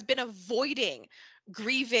 She has been avoiding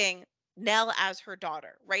grieving Nell as her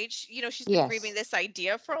daughter, right? She's been grieving Yes. this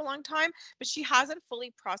idea for a long time, but she hasn't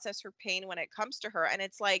fully processed her pain when it comes to her. And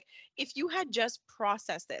it's like, if you had just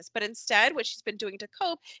processed this, but instead, what she's been doing to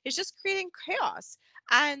cope is just creating chaos.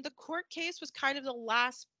 And the court case was kind of the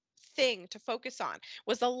last thing to focus on,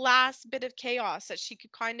 was the last bit of chaos that she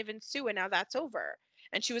could kind of ensue, and now that's over.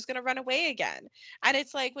 And she was going to run away again. And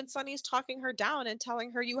it's like when Sunny's talking her down and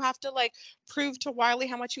telling her, you have to like prove to Wiley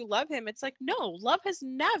how much you love him. It's like, no, love has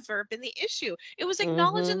never been the issue. It was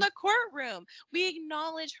acknowledged in Hmm. the courtroom. We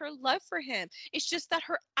acknowledge her love for him. It's just that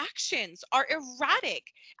her actions are erratic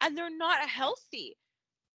and they're not healthy.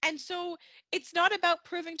 And so it's not about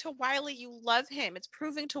proving to Wiley you love him. It's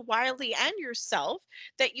proving to Wiley and yourself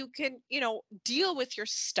that you can, deal with your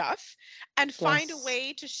stuff and find a Yes.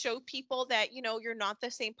 way to show people that, you're not the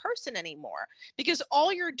same person anymore. Because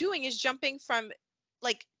all you're doing is jumping from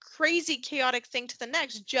like crazy chaotic thing to the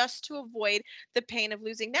next just to avoid the pain of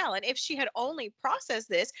losing Nell. And if she had only processed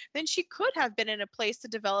this, then she could have been in a place to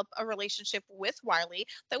develop a relationship with Wiley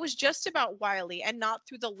that was just about Wiley and not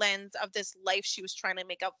through the lens of this life she was trying to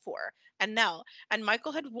make up for and Nell. And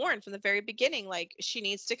Michael had warned from the very beginning, like, she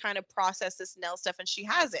needs to kind of process this Nell stuff, and she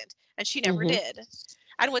hasn't. And she never Hmm. did.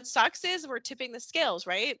 And what sucks is we're tipping the scales,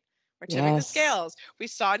 right? We're tipping the Yes. scales. We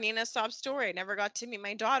saw Nina's sob story. I never got to meet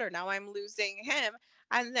my daughter. Now I'm losing him.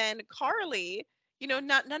 And then Carly,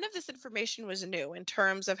 none of this information was new in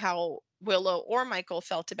terms of how Willow or Michael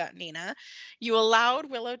felt about Nina. You allowed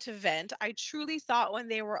Willow to vent. I truly thought when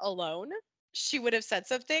they were alone, she would have said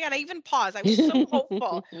something. And I even paused. I was so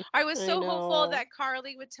hopeful. I was I so hopeful know. that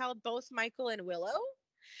Carly would tell both Michael and Willow.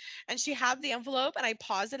 And she had the envelope, and I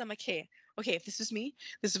paused it. I'm like, hey, okay, if this was me,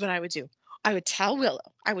 this is what I would do. I would tell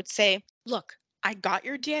Willow, I would say, look, I got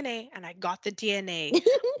your DNA and I got the DNA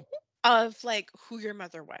of like who your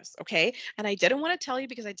mother was, okay? And I didn't want to tell you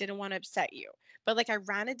because I didn't want to upset you. But like I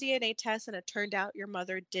ran a DNA test and it turned out your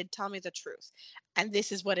mother did tell me the truth. And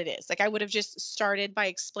this is what it is. Like I would have just started by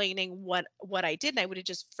explaining what I did and I would have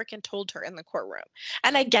just freaking told her in the courtroom.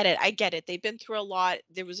 And I get it. I get it. They've been through a lot.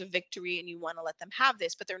 There was a victory and you want to let them have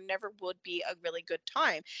this, but there never would be a really good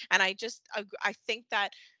time. And I think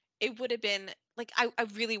that it would have been like I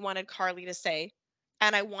really wanted Carly to say,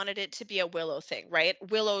 and I wanted it to be a Willow thing, right?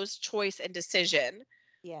 Willow's choice and decision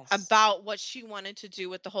Yes. about what she wanted to do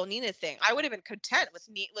with the whole Nina thing. I would have been content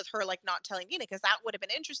with her like not telling Nina because that would have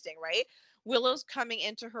been interesting, right? Willow's coming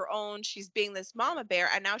into her own. She's being this mama bear,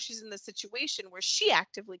 and now she's in the situation where she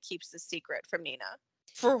actively keeps the secret from Nina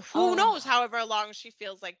for who Oh, knows however long she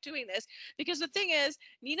feels like doing this. Because the thing is,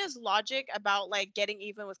 Nina's logic about like getting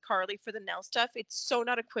even with Carly for the Nell stuff, it's so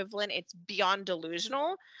not equivalent. It's beyond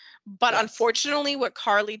delusional. But yes. unfortunately, what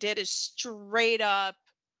Carly did is straight up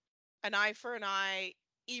an eye for an eye,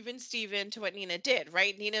 even Steven to what Nina did,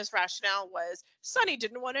 right? Nina's rationale was Sonny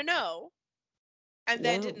didn't want to know and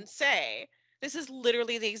then No. didn't say. This is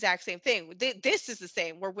literally the exact same thing. This is the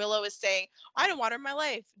same where Willow is saying, I don't want her in my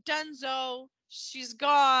life. Dunzo, she's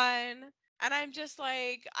gone. And I'm just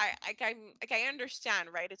like I understand,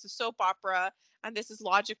 right? It's a soap opera and this is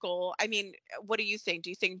logical. I mean, what do you think?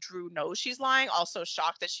 Do you think Drew knows she's lying? Also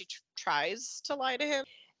shocked that she tries to lie to him?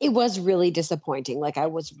 It was really disappointing. Like, I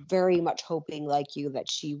was very much hoping, like you, that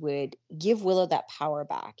she would give Willow that power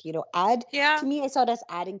back. Add Yeah. to me, I saw it as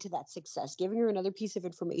adding to that success, giving her another piece of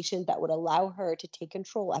information that would allow her to take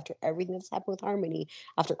control after everything that's happened with Harmony,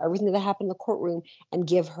 after everything that happened in the courtroom, and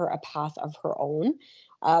give her a path of her own.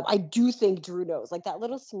 I do think Drew knows, like that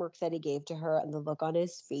little smirk that he gave to her and the look on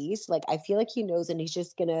his face. Like, I feel like he knows, and he's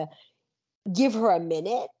just gonna give her a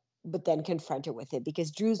minute, but then confront her with it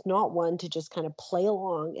because Drew's not one to just kind of play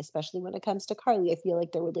along, especially when it comes to Carly. I feel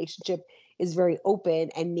like their relationship is very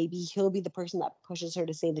open, and maybe he'll be the person that pushes her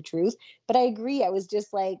to say the truth. But I agree. I was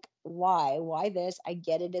just like, why? Why this? I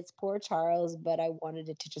get it. It's poor Charles, but I wanted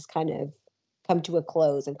it to just kind of come to a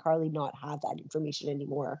close and Carly not have that information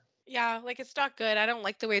anymore. Yeah, like it's not good. I don't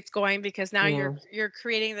like the way it's going because now Yeah. you're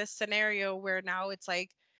creating this scenario where now it's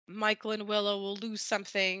like Michael and Willow will lose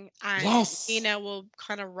something and Yes. Nina will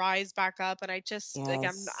kind of rise back up, and I just like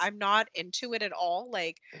Yes. I'm not into it at all. Me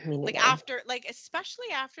Like neither. after like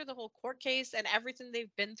especially after the whole court case and everything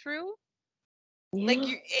they've been through, like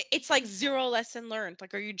Yeah. it's like zero lesson learned.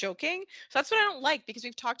 Like, are you joking? So that's what I don't like, because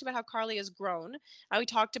we've talked about how Carly has grown, and we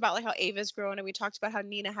talked about like how Ava's grown, and we talked about how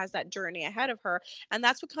Nina has that journey ahead of her. And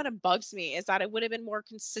that's what kind of bugs me, is that it would have been more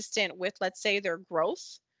consistent with, let's say, their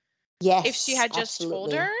growth if she Yes, had just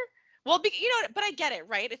told her. absolutely. Well, but I get it,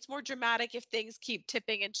 right? It's more dramatic if things keep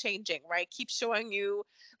tipping and changing, right? Keep showing you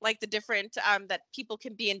like the different that people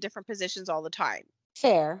can be in different positions all the time.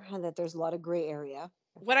 Fair, and that there's a lot of gray area.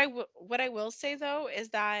 What I will say though is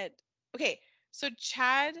that, okay, so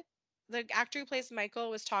Chad, the actor who plays Michael,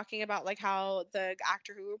 was talking about like how the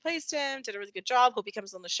actor who replaced him did a really good job. Hope he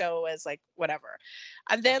comes on the show as like whatever.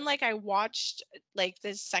 And then like I watched like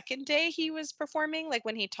the second day he was performing, like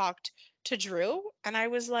when he talked to Drew, and I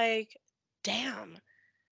was like, damn.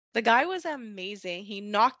 The guy was amazing. He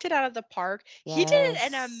knocked it out of the park. He did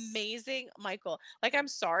an Yes. amazing Michael. Like, I'm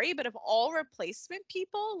sorry, but of all replacement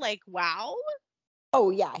people, like, wow. Oh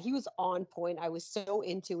yeah, he was on point. I was so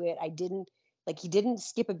into it. I didn't like he didn't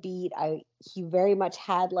skip a beat. He very much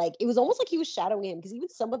had like it was almost like he was shadowing him because even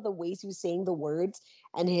some of the ways he was saying the words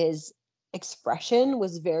and his expression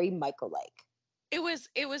was very Michael like. It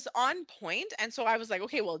was on point, and so I was like,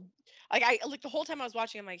 okay, well, like I like the whole time I was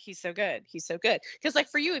watching, I'm like, he's so good, he's so good. Because like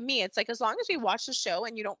for you and me, it's like as long as we watch the show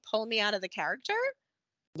and you don't pull me out of the character,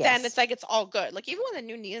 then it's Yes. like it's all good. Like even when the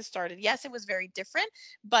new Nia started, yes, it was very different,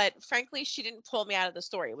 but frankly, she didn't pull me out of the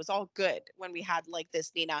story. It was all good when we had like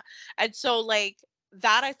this Nina, and so like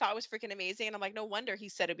that I thought was freaking amazing. And I'm like, no wonder he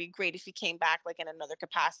said it'd be great if he came back like in another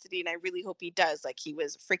capacity, and I really hope he does. Like he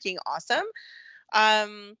was freaking awesome.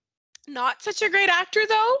 Um, Not such a great actor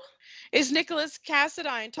though is Nicholas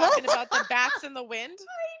Cassadine talking about the bats in the wind.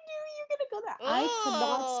 You're gonna go there. I could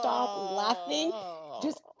not stop laughing. Oh.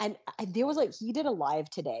 Just and there was like he did a live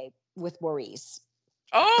today with Maurice,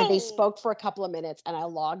 and they Oh. spoke for a couple of minutes, and I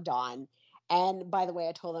logged on. And by the way,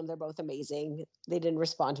 I told them they're both amazing. They didn't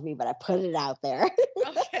respond to me, but I put it out there.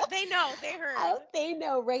 Okay. They know. They heard. They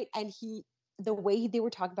know, right? And the way they were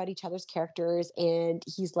talking about each other's characters, and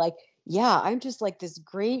he's like, "Yeah, I'm just like this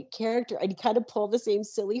great character," and he kind of pulled the same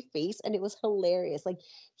silly face, and it was hilarious. Like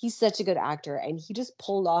he's such a good actor, and he just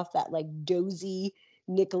pulled off that like dozy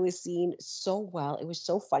Nicholas scene so well. It was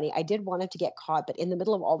so funny. I did want him to get caught, but in the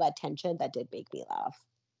middle of all that tension, that did make me laugh.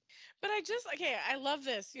 But okay, I love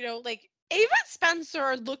this. Like Ava and Spencer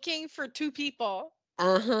are looking for two people.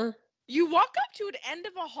 Uh huh. You walk up to an end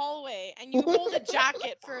of a hallway and you hold a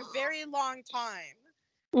jacket for a very long time.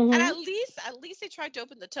 And Hmm. at least they tried to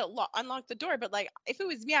open unlock the door. But like, if it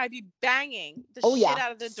was me, I'd be banging the Oh shit yeah,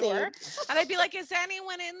 out of the door, same. and I'd be like, "Is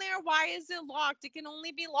anyone in there? Why is it locked? It can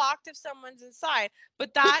only be locked if someone's inside."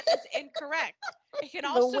 But that is incorrect. It can The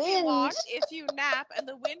also be wind. locked if you nap and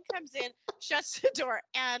the wind comes in, shuts the door,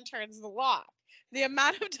 and turns the lock. The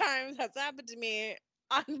amount of times that's happened to me,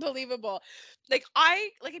 unbelievable. I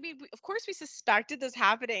mean, of course we suspected this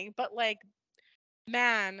happening, but like,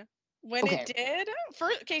 man, when it Okay.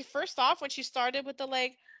 did, first off, when she started with the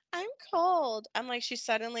like, I'm cold, I'm like, she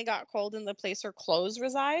suddenly got cold in the place her clothes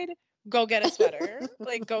reside. Go get a sweater.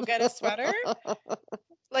 Like, go get a sweater.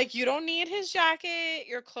 Like, you don't need his jacket.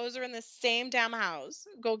 Your clothes are in the same damn house.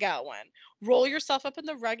 Go get one. Roll yourself up in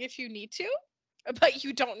the rug if you need to, but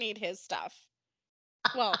you don't need his stuff.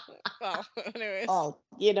 Well, well, anyways. Oh,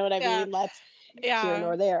 you know what I Yeah. mean? That's here Yeah.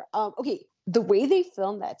 nor there. Okay, the way they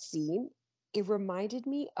filmed that scene, it reminded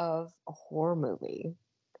me of a horror movie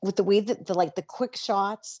with the way that the quick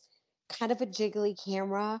shots, kind of a jiggly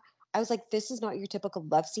camera. I was like, this is not your typical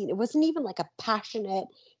love scene. It wasn't even like a passionate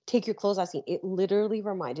take your clothes off scene. It literally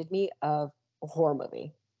reminded me of a horror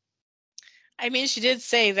movie. I mean, she did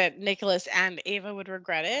say that Nicholas and Ava would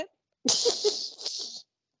regret it,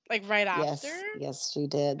 like right after. Yes, yes, she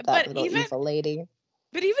did. That But little even evil lady.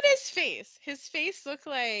 but even his face looked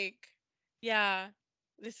like, yeah,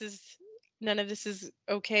 this is none of this is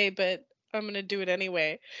okay, but I'm gonna do it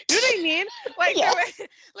anyway. You know what I mean? Like there Yes. was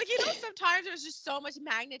like sometimes there's just so much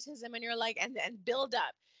magnetism and you're like and build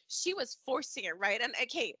up. She was forcing it, right? And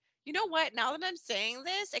okay, you know what? Now that I'm saying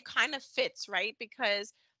this, it kind of fits, right?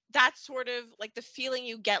 Because that's sort of like the feeling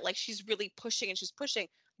you get, like she's really pushing and she's pushing.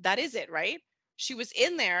 That is it, right? She was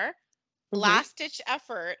in there, Hmm. last ditch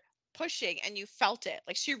effort, pushing, and you felt it.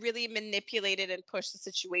 Like she really manipulated and pushed the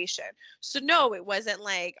situation. So no, it wasn't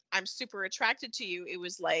like I'm super attracted to you. It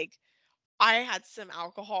was like I had some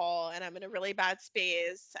alcohol and I'm in a really bad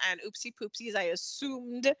space and oopsie poopsies, I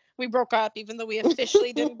assumed we broke up even though we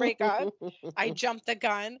officially didn't break up. I jumped the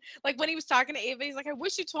gun. Like when he was talking to Ava, he's like, I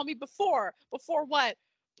wish you told me before. Before what?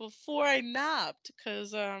 Before I napped,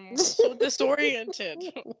 because I'm so disoriented.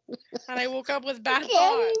 And I woke up with bad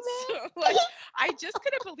thoughts. Like, I just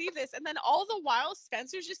couldn't believe this. And then all the while,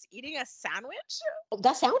 Spencer's just eating a sandwich.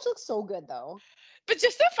 That sandwich looks so good, though. But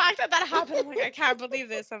just the fact that that happened, I'm like, I can't believe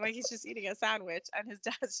this. I'm like, he's just eating a sandwich and his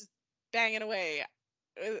dad's just banging away.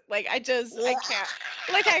 Like, I can't.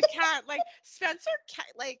 Like, I can't. Like, Spencer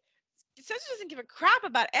can't. Like, Spencer doesn't give a crap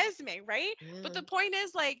about Esme, right? But the point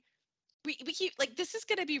is, like, we keep, like, this is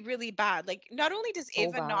going to be really bad. Like, not only does So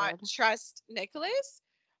Ava not bad. trust Nicholas,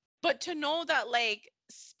 but to know that, like,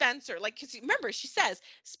 Spencer, like, because remember, she says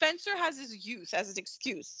Spencer has his youth as an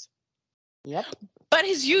excuse. Yep. But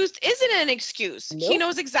his youth isn't an excuse. He Nope.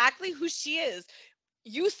 knows exactly who she is,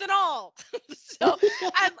 youth and all. So,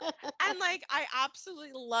 and like, I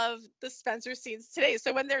absolutely love the Spencer scenes today.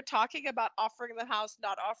 So when they're talking about offering the house,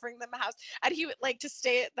 not offering them a house, and he would like to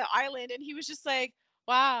stay at the island, and he was just like,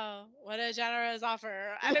 wow, what a generous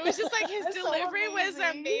offer. And it was just like his delivery was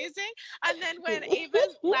amazing. And then when Ava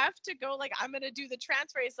left to go, like, I'm gonna do the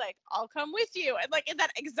transfer, he's like, I'll come with you. And like in that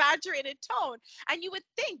exaggerated tone. And you would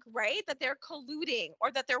think, right, that they're colluding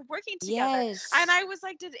or that they're working together. Yes. And I was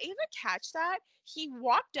like, did Ava catch that? He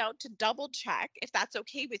walked out to double check if that's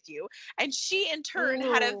okay with you. And she in turn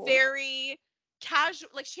had a very casual,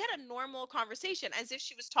 like, she had a normal conversation as if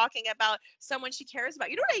she was talking about someone she cares about.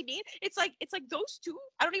 You know what I mean? It's like those two,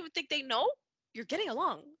 I don't even think they know you're getting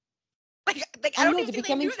along. Like I don't know, even they're think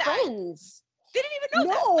they knew becoming that. friends. They didn't even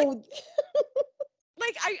know that. No.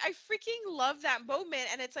 Like I freaking love that moment.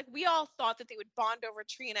 And it's like we all thought that they would bond over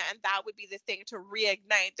Trina and that would be the thing to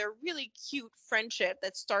reignite their really cute friendship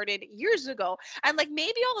that started years ago. And like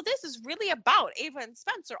maybe all of this is really about Ava and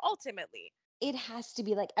Spencer ultimately. It has to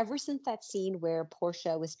be like ever since that scene where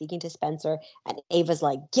Portia was speaking to Spencer and Ava's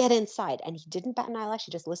like, get inside. And he didn't bat an eyelash.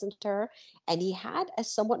 He just listened to her. And he had a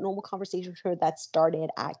somewhat normal conversation with her that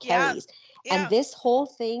started at Kelly's. And this whole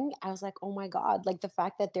thing, I was like, oh my God, like the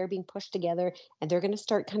fact that they're being pushed together and they're going to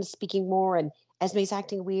start kind of speaking more. And Esme's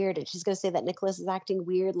acting weird. And she's going to say that Nicholas is acting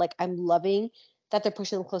weird. Like, I'm loving that they're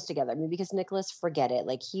pushing them close together. I mean, because Nicholas, forget it.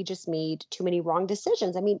 Like, he just made too many wrong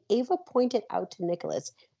decisions. I mean, Ava pointed out to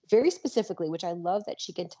Nicholas very specifically, which I love that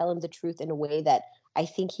she can tell him the truth in a way that I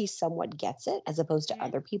think he somewhat gets it, as opposed to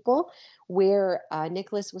other people, where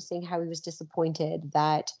Nicholas was saying how he was disappointed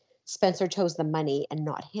that Spencer chose the money and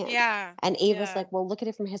not him. Yeah. And Ava's like, well, look at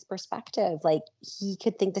it from his perspective. Like, he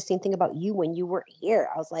could think the same thing about you when you were here.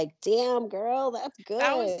 I was like, damn, girl, that's good.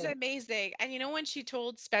 That was amazing. And you know, when she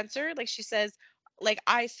told Spencer, like, she says, like,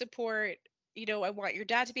 I support, you know, I want your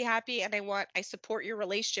dad to be happy and I support your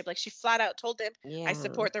relationship. Like, she flat out told him, I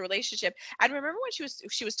support the relationship. And remember when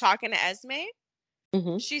she was talking to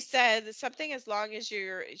Esme? She said something, as long as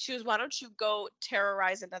why don't you go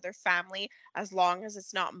terrorize another family as long as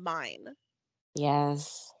it's not mine?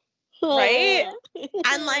 Yes. Right?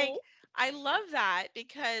 And like, I love that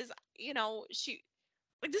because, you know,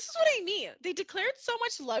 like, this is what I mean. They declared so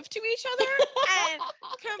much love to each other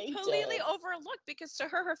and completely overlooked, because to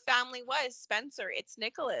her family was Spencer, it's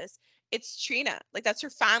Nicholas, it's Trina. Like, that's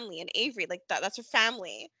her family, and Avery, like that's her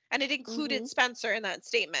family. And it included Spencer in that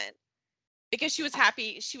statement because she was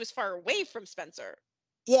happy she was far away from Spencer.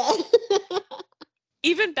 Yeah.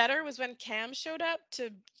 Even better was when Cam showed up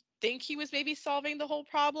to think he was maybe solving the whole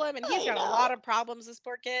problem, and he's got a lot of problems, this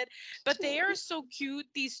poor kid. But they are so cute.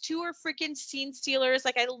 These two are freaking scene stealers.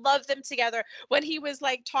 Like, I love them together. When he was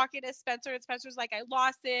like talking to Spencer, and Spencer's like, I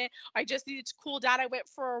lost it, I just needed to cool down, I went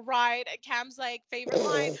for a ride. And Cam's like, favorite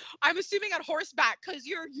line, I'm assuming on horseback because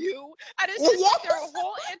you're you. And it's just like their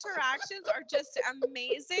whole interactions are just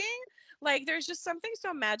amazing. Like, there's just something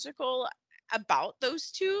so magical about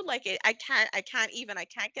those two. Like, I can't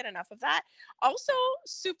get enough of that. Also,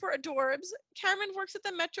 super adorbs, Cameron works at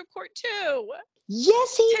the Metro Court too.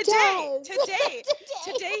 Yes, he does.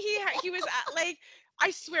 Today he was at, like,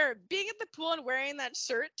 I swear, being at the pool and wearing that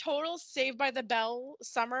shirt, total Saved by the Bell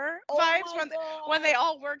summer vibes when they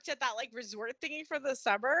all worked at that like resort thingy for the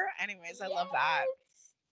summer. Anyways, I love that.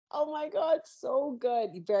 Oh my God, so good.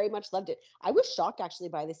 Very much loved it. I was shocked actually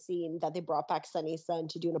by the scene that they brought back Sunny's son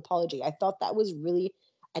to do an apology. I thought that was really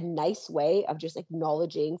a nice way of just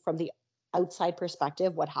acknowledging from the outside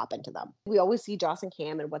perspective what happened to them. We always see Joss and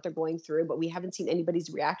Cam and what they're going through, but we haven't seen anybody's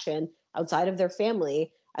reaction outside of their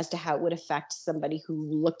family as to how it would affect somebody who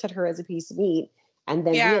looked at her as a piece of meat and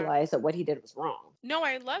then realized that what he did was wrong. No,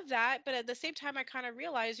 I love that. But at the same time, I kind of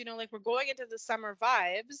realized, you know, like, we're going into the summer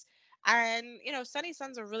vibes. And Sunny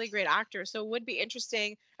Sun's a really great actor, so it would be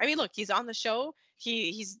interesting. I mean, look, he's on the show.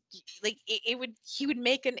 He's like he would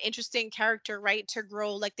make an interesting character, right, to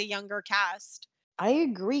grow like the younger cast. I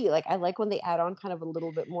agree. Like I like when they add on kind of a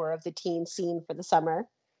little bit more of the teen scene for the summer.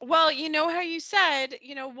 Well, you know how you said,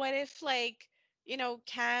 what if like,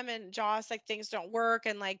 Cam and Joss, like things don't work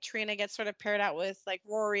and like Trina gets sort of paired out with like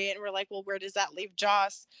Rory and we're like, well, where does that leave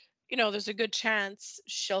Joss? There's a good chance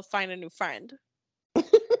she'll find a new friend.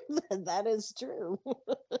 That is true.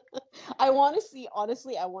 I want to see,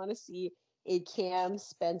 honestly, I want to see a Cam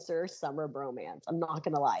Spencer summer bromance. I'm not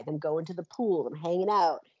gonna lie. Them going to the pool, them hanging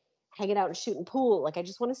out and shooting pool. Like I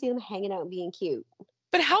just want to see them hanging out and being cute.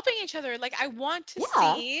 But helping each other, like I want to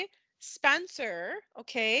Yeah. see Spencer,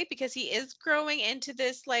 okay, because he is growing into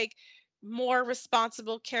this like more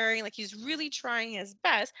responsible, caring, like he's really trying his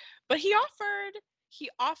best, but he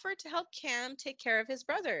offered to help Cam take care of his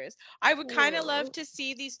brothers. I would kind of love Aw. to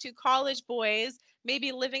see these two college boys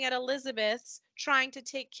maybe living at Elizabeth's trying to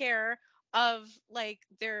take care of like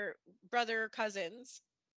their brother cousins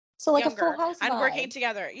So like a Full younger House and working vibe.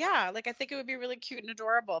 together. Yeah, like I think it would be really cute and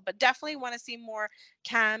adorable, but definitely want to see more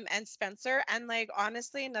Cam and Spencer. And like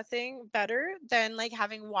honestly, nothing better than like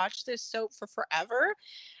having watched this soap for forever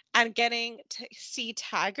and getting to see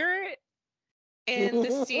Taggart in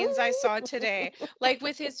the scenes I saw today, like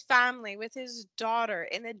with his family, with his daughter,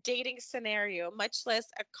 in a dating scenario, much less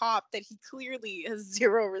a cop that he clearly has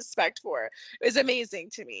zero respect for. It was amazing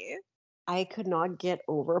to me. I could not get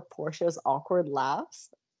over Portia's awkward laughs.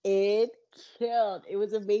 It killed. It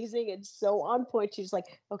was amazing and so on point. She's like,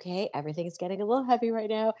 okay, everything is getting a little heavy right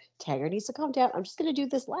now. Tiger needs to calm down. I'm just gonna do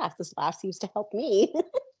this laugh. This laugh seems to help me.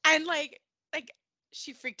 And like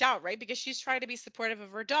she freaked out, right? Because she's trying to be supportive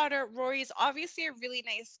of her daughter. Rory's obviously a really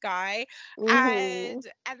nice guy. Hmm. And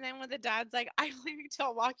then when the dad's like, I'm leaving to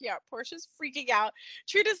Milwaukee out, Portia's freaking out.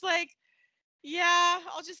 Trina's like, yeah,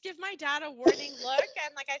 I'll just give my dad a warning look.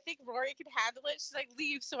 And like I think Rory could handle it. She's like,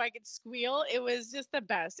 leave so I can squeal. It was just the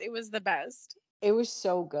best. It was the best. It was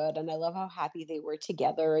so good. And I love how happy they were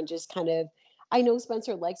together and just kind of I know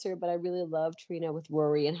Spencer likes her, but I really love Trina with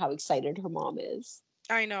Rory and how excited her mom is.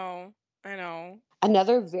 I know. I know.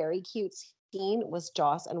 Another very cute scene was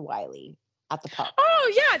Joss and Wiley at the pub.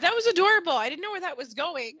 Oh yeah, that was adorable. I didn't know where that was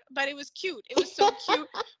going, but it was cute. It was so cute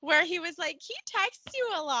where he was like, he texts you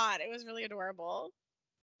a lot. It was really adorable.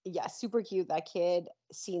 Yeah, super cute. That kid,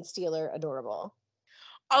 scene stealer, adorable.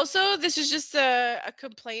 Also, this is just a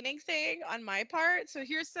complaining thing on my part. So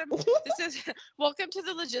here's some this is welcome to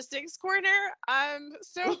the logistics corner.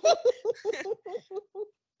 So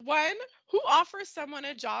one, who offers someone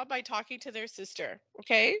a job by talking to their sister?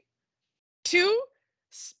 Okay. Two,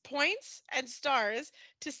 points and stars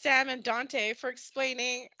to Sam and Dante for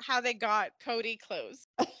explaining how they got Cody clothes.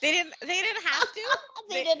 They didn't have to.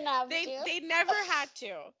 They They didn't have they to. they never had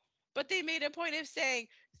to. But they made a point of saying,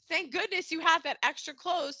 "Thank goodness you have that extra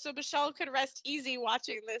clothes so Michelle could rest easy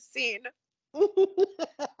watching this scene."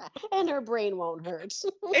 And her brain won't hurt.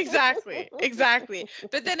 Exactly. Exactly.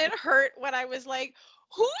 But then it hurt when I was like,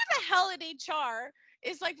 "Who the hell in HR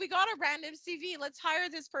is like, we got a random CV. Let's hire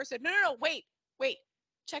this person." No, no, no. Wait. Wait.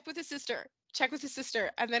 Check with his sister. Check with his sister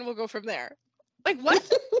and then we'll go from there. Like what?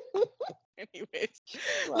 Anyways,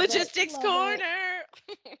 Love it. logistics Love it.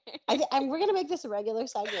 corner. And we're gonna make this a regular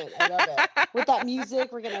segment. I love it. With that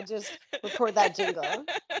music, we're gonna just record that jingle.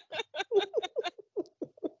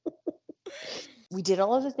 We did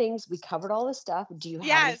all of the things. We covered all the stuff. Do you have any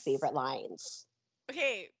Yes. favorite lines?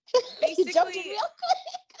 Okay. You jumped in Basically,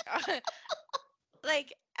 real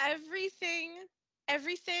like everything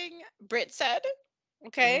Brit said, quick.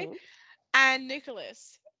 okay? And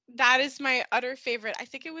Nicholas. That is my utter favorite. I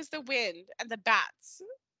think it was the wind and the bats.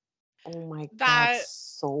 Oh my God, That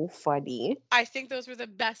so funny. I think those were the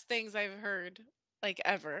best things I've heard like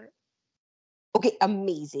ever. Okay,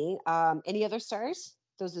 amazing. Any other stars?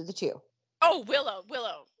 Those are the two. Oh, Willow.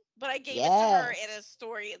 But I gave it to her in a Yes.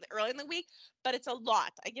 story early in the week, but it's a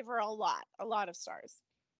lot. I give her a lot of stars.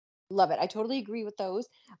 Love it. I totally agree with those.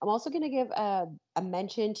 I'm also going to give a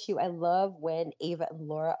mention to I love when Ava and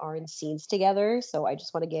Laura are in scenes together. So I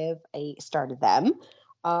just want to give a star to them.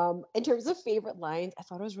 In terms of favorite lines, I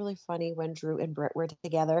thought it was really funny when Drew and Britt were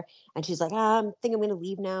together and she's like, I think I'm going to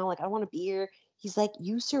leave now. Like, I don't want to be here. He's like,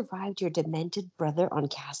 you survived your demented brother on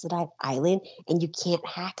Cassadine Island and you can't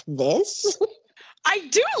hack this? I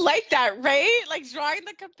do like that, right? Like drawing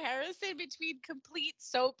the comparison between complete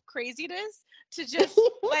soap craziness to just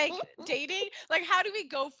like dating. Like, how do we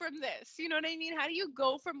go from this? You know what I mean? How do you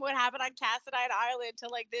go from what happened on Cassadine Island to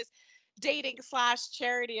like this dating slash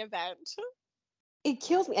charity event? It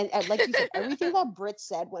kills me. And like you said, everything that Britt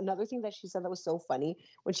said, another thing that she said that was so funny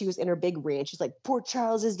when she was in her big rant, she's like, poor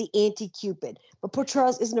Charles is the anti-Cupid, but poor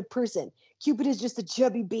Charles isn't a person. Cupid is just a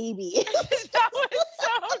chubby baby. That was so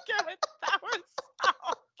good. That was so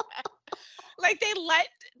good. Like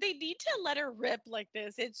they need to let her rip like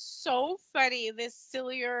this. It's so funny, this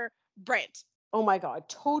sillier Brent. Oh my God,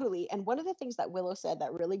 totally. And one of the things that Willow said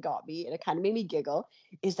that really got me, and it kind of made me giggle,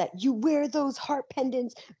 is that you wear those heart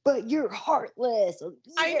pendants, but you're heartless.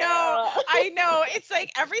 I know, Yeah. I know. It's like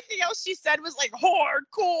everything else she said was like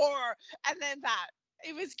hardcore. And then that.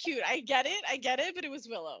 It was cute. I get it, but it was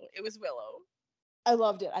Willow. It was Willow. I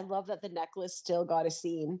loved it. I love that the necklace still got a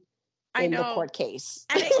scene I in the know. court case.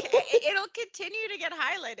 And it'll continue to get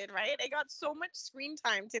highlighted, right? It got so much screen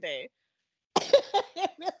time today.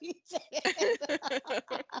 It really did.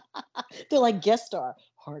 They're like guest star,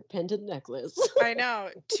 heart pendant necklace. I know.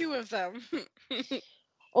 2 of them.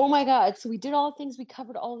 Oh my God. So we did all the things. We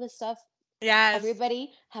covered all this stuff. Yes.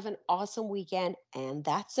 Everybody have an awesome weekend. And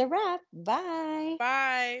that's a wrap. Bye.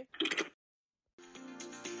 Bye.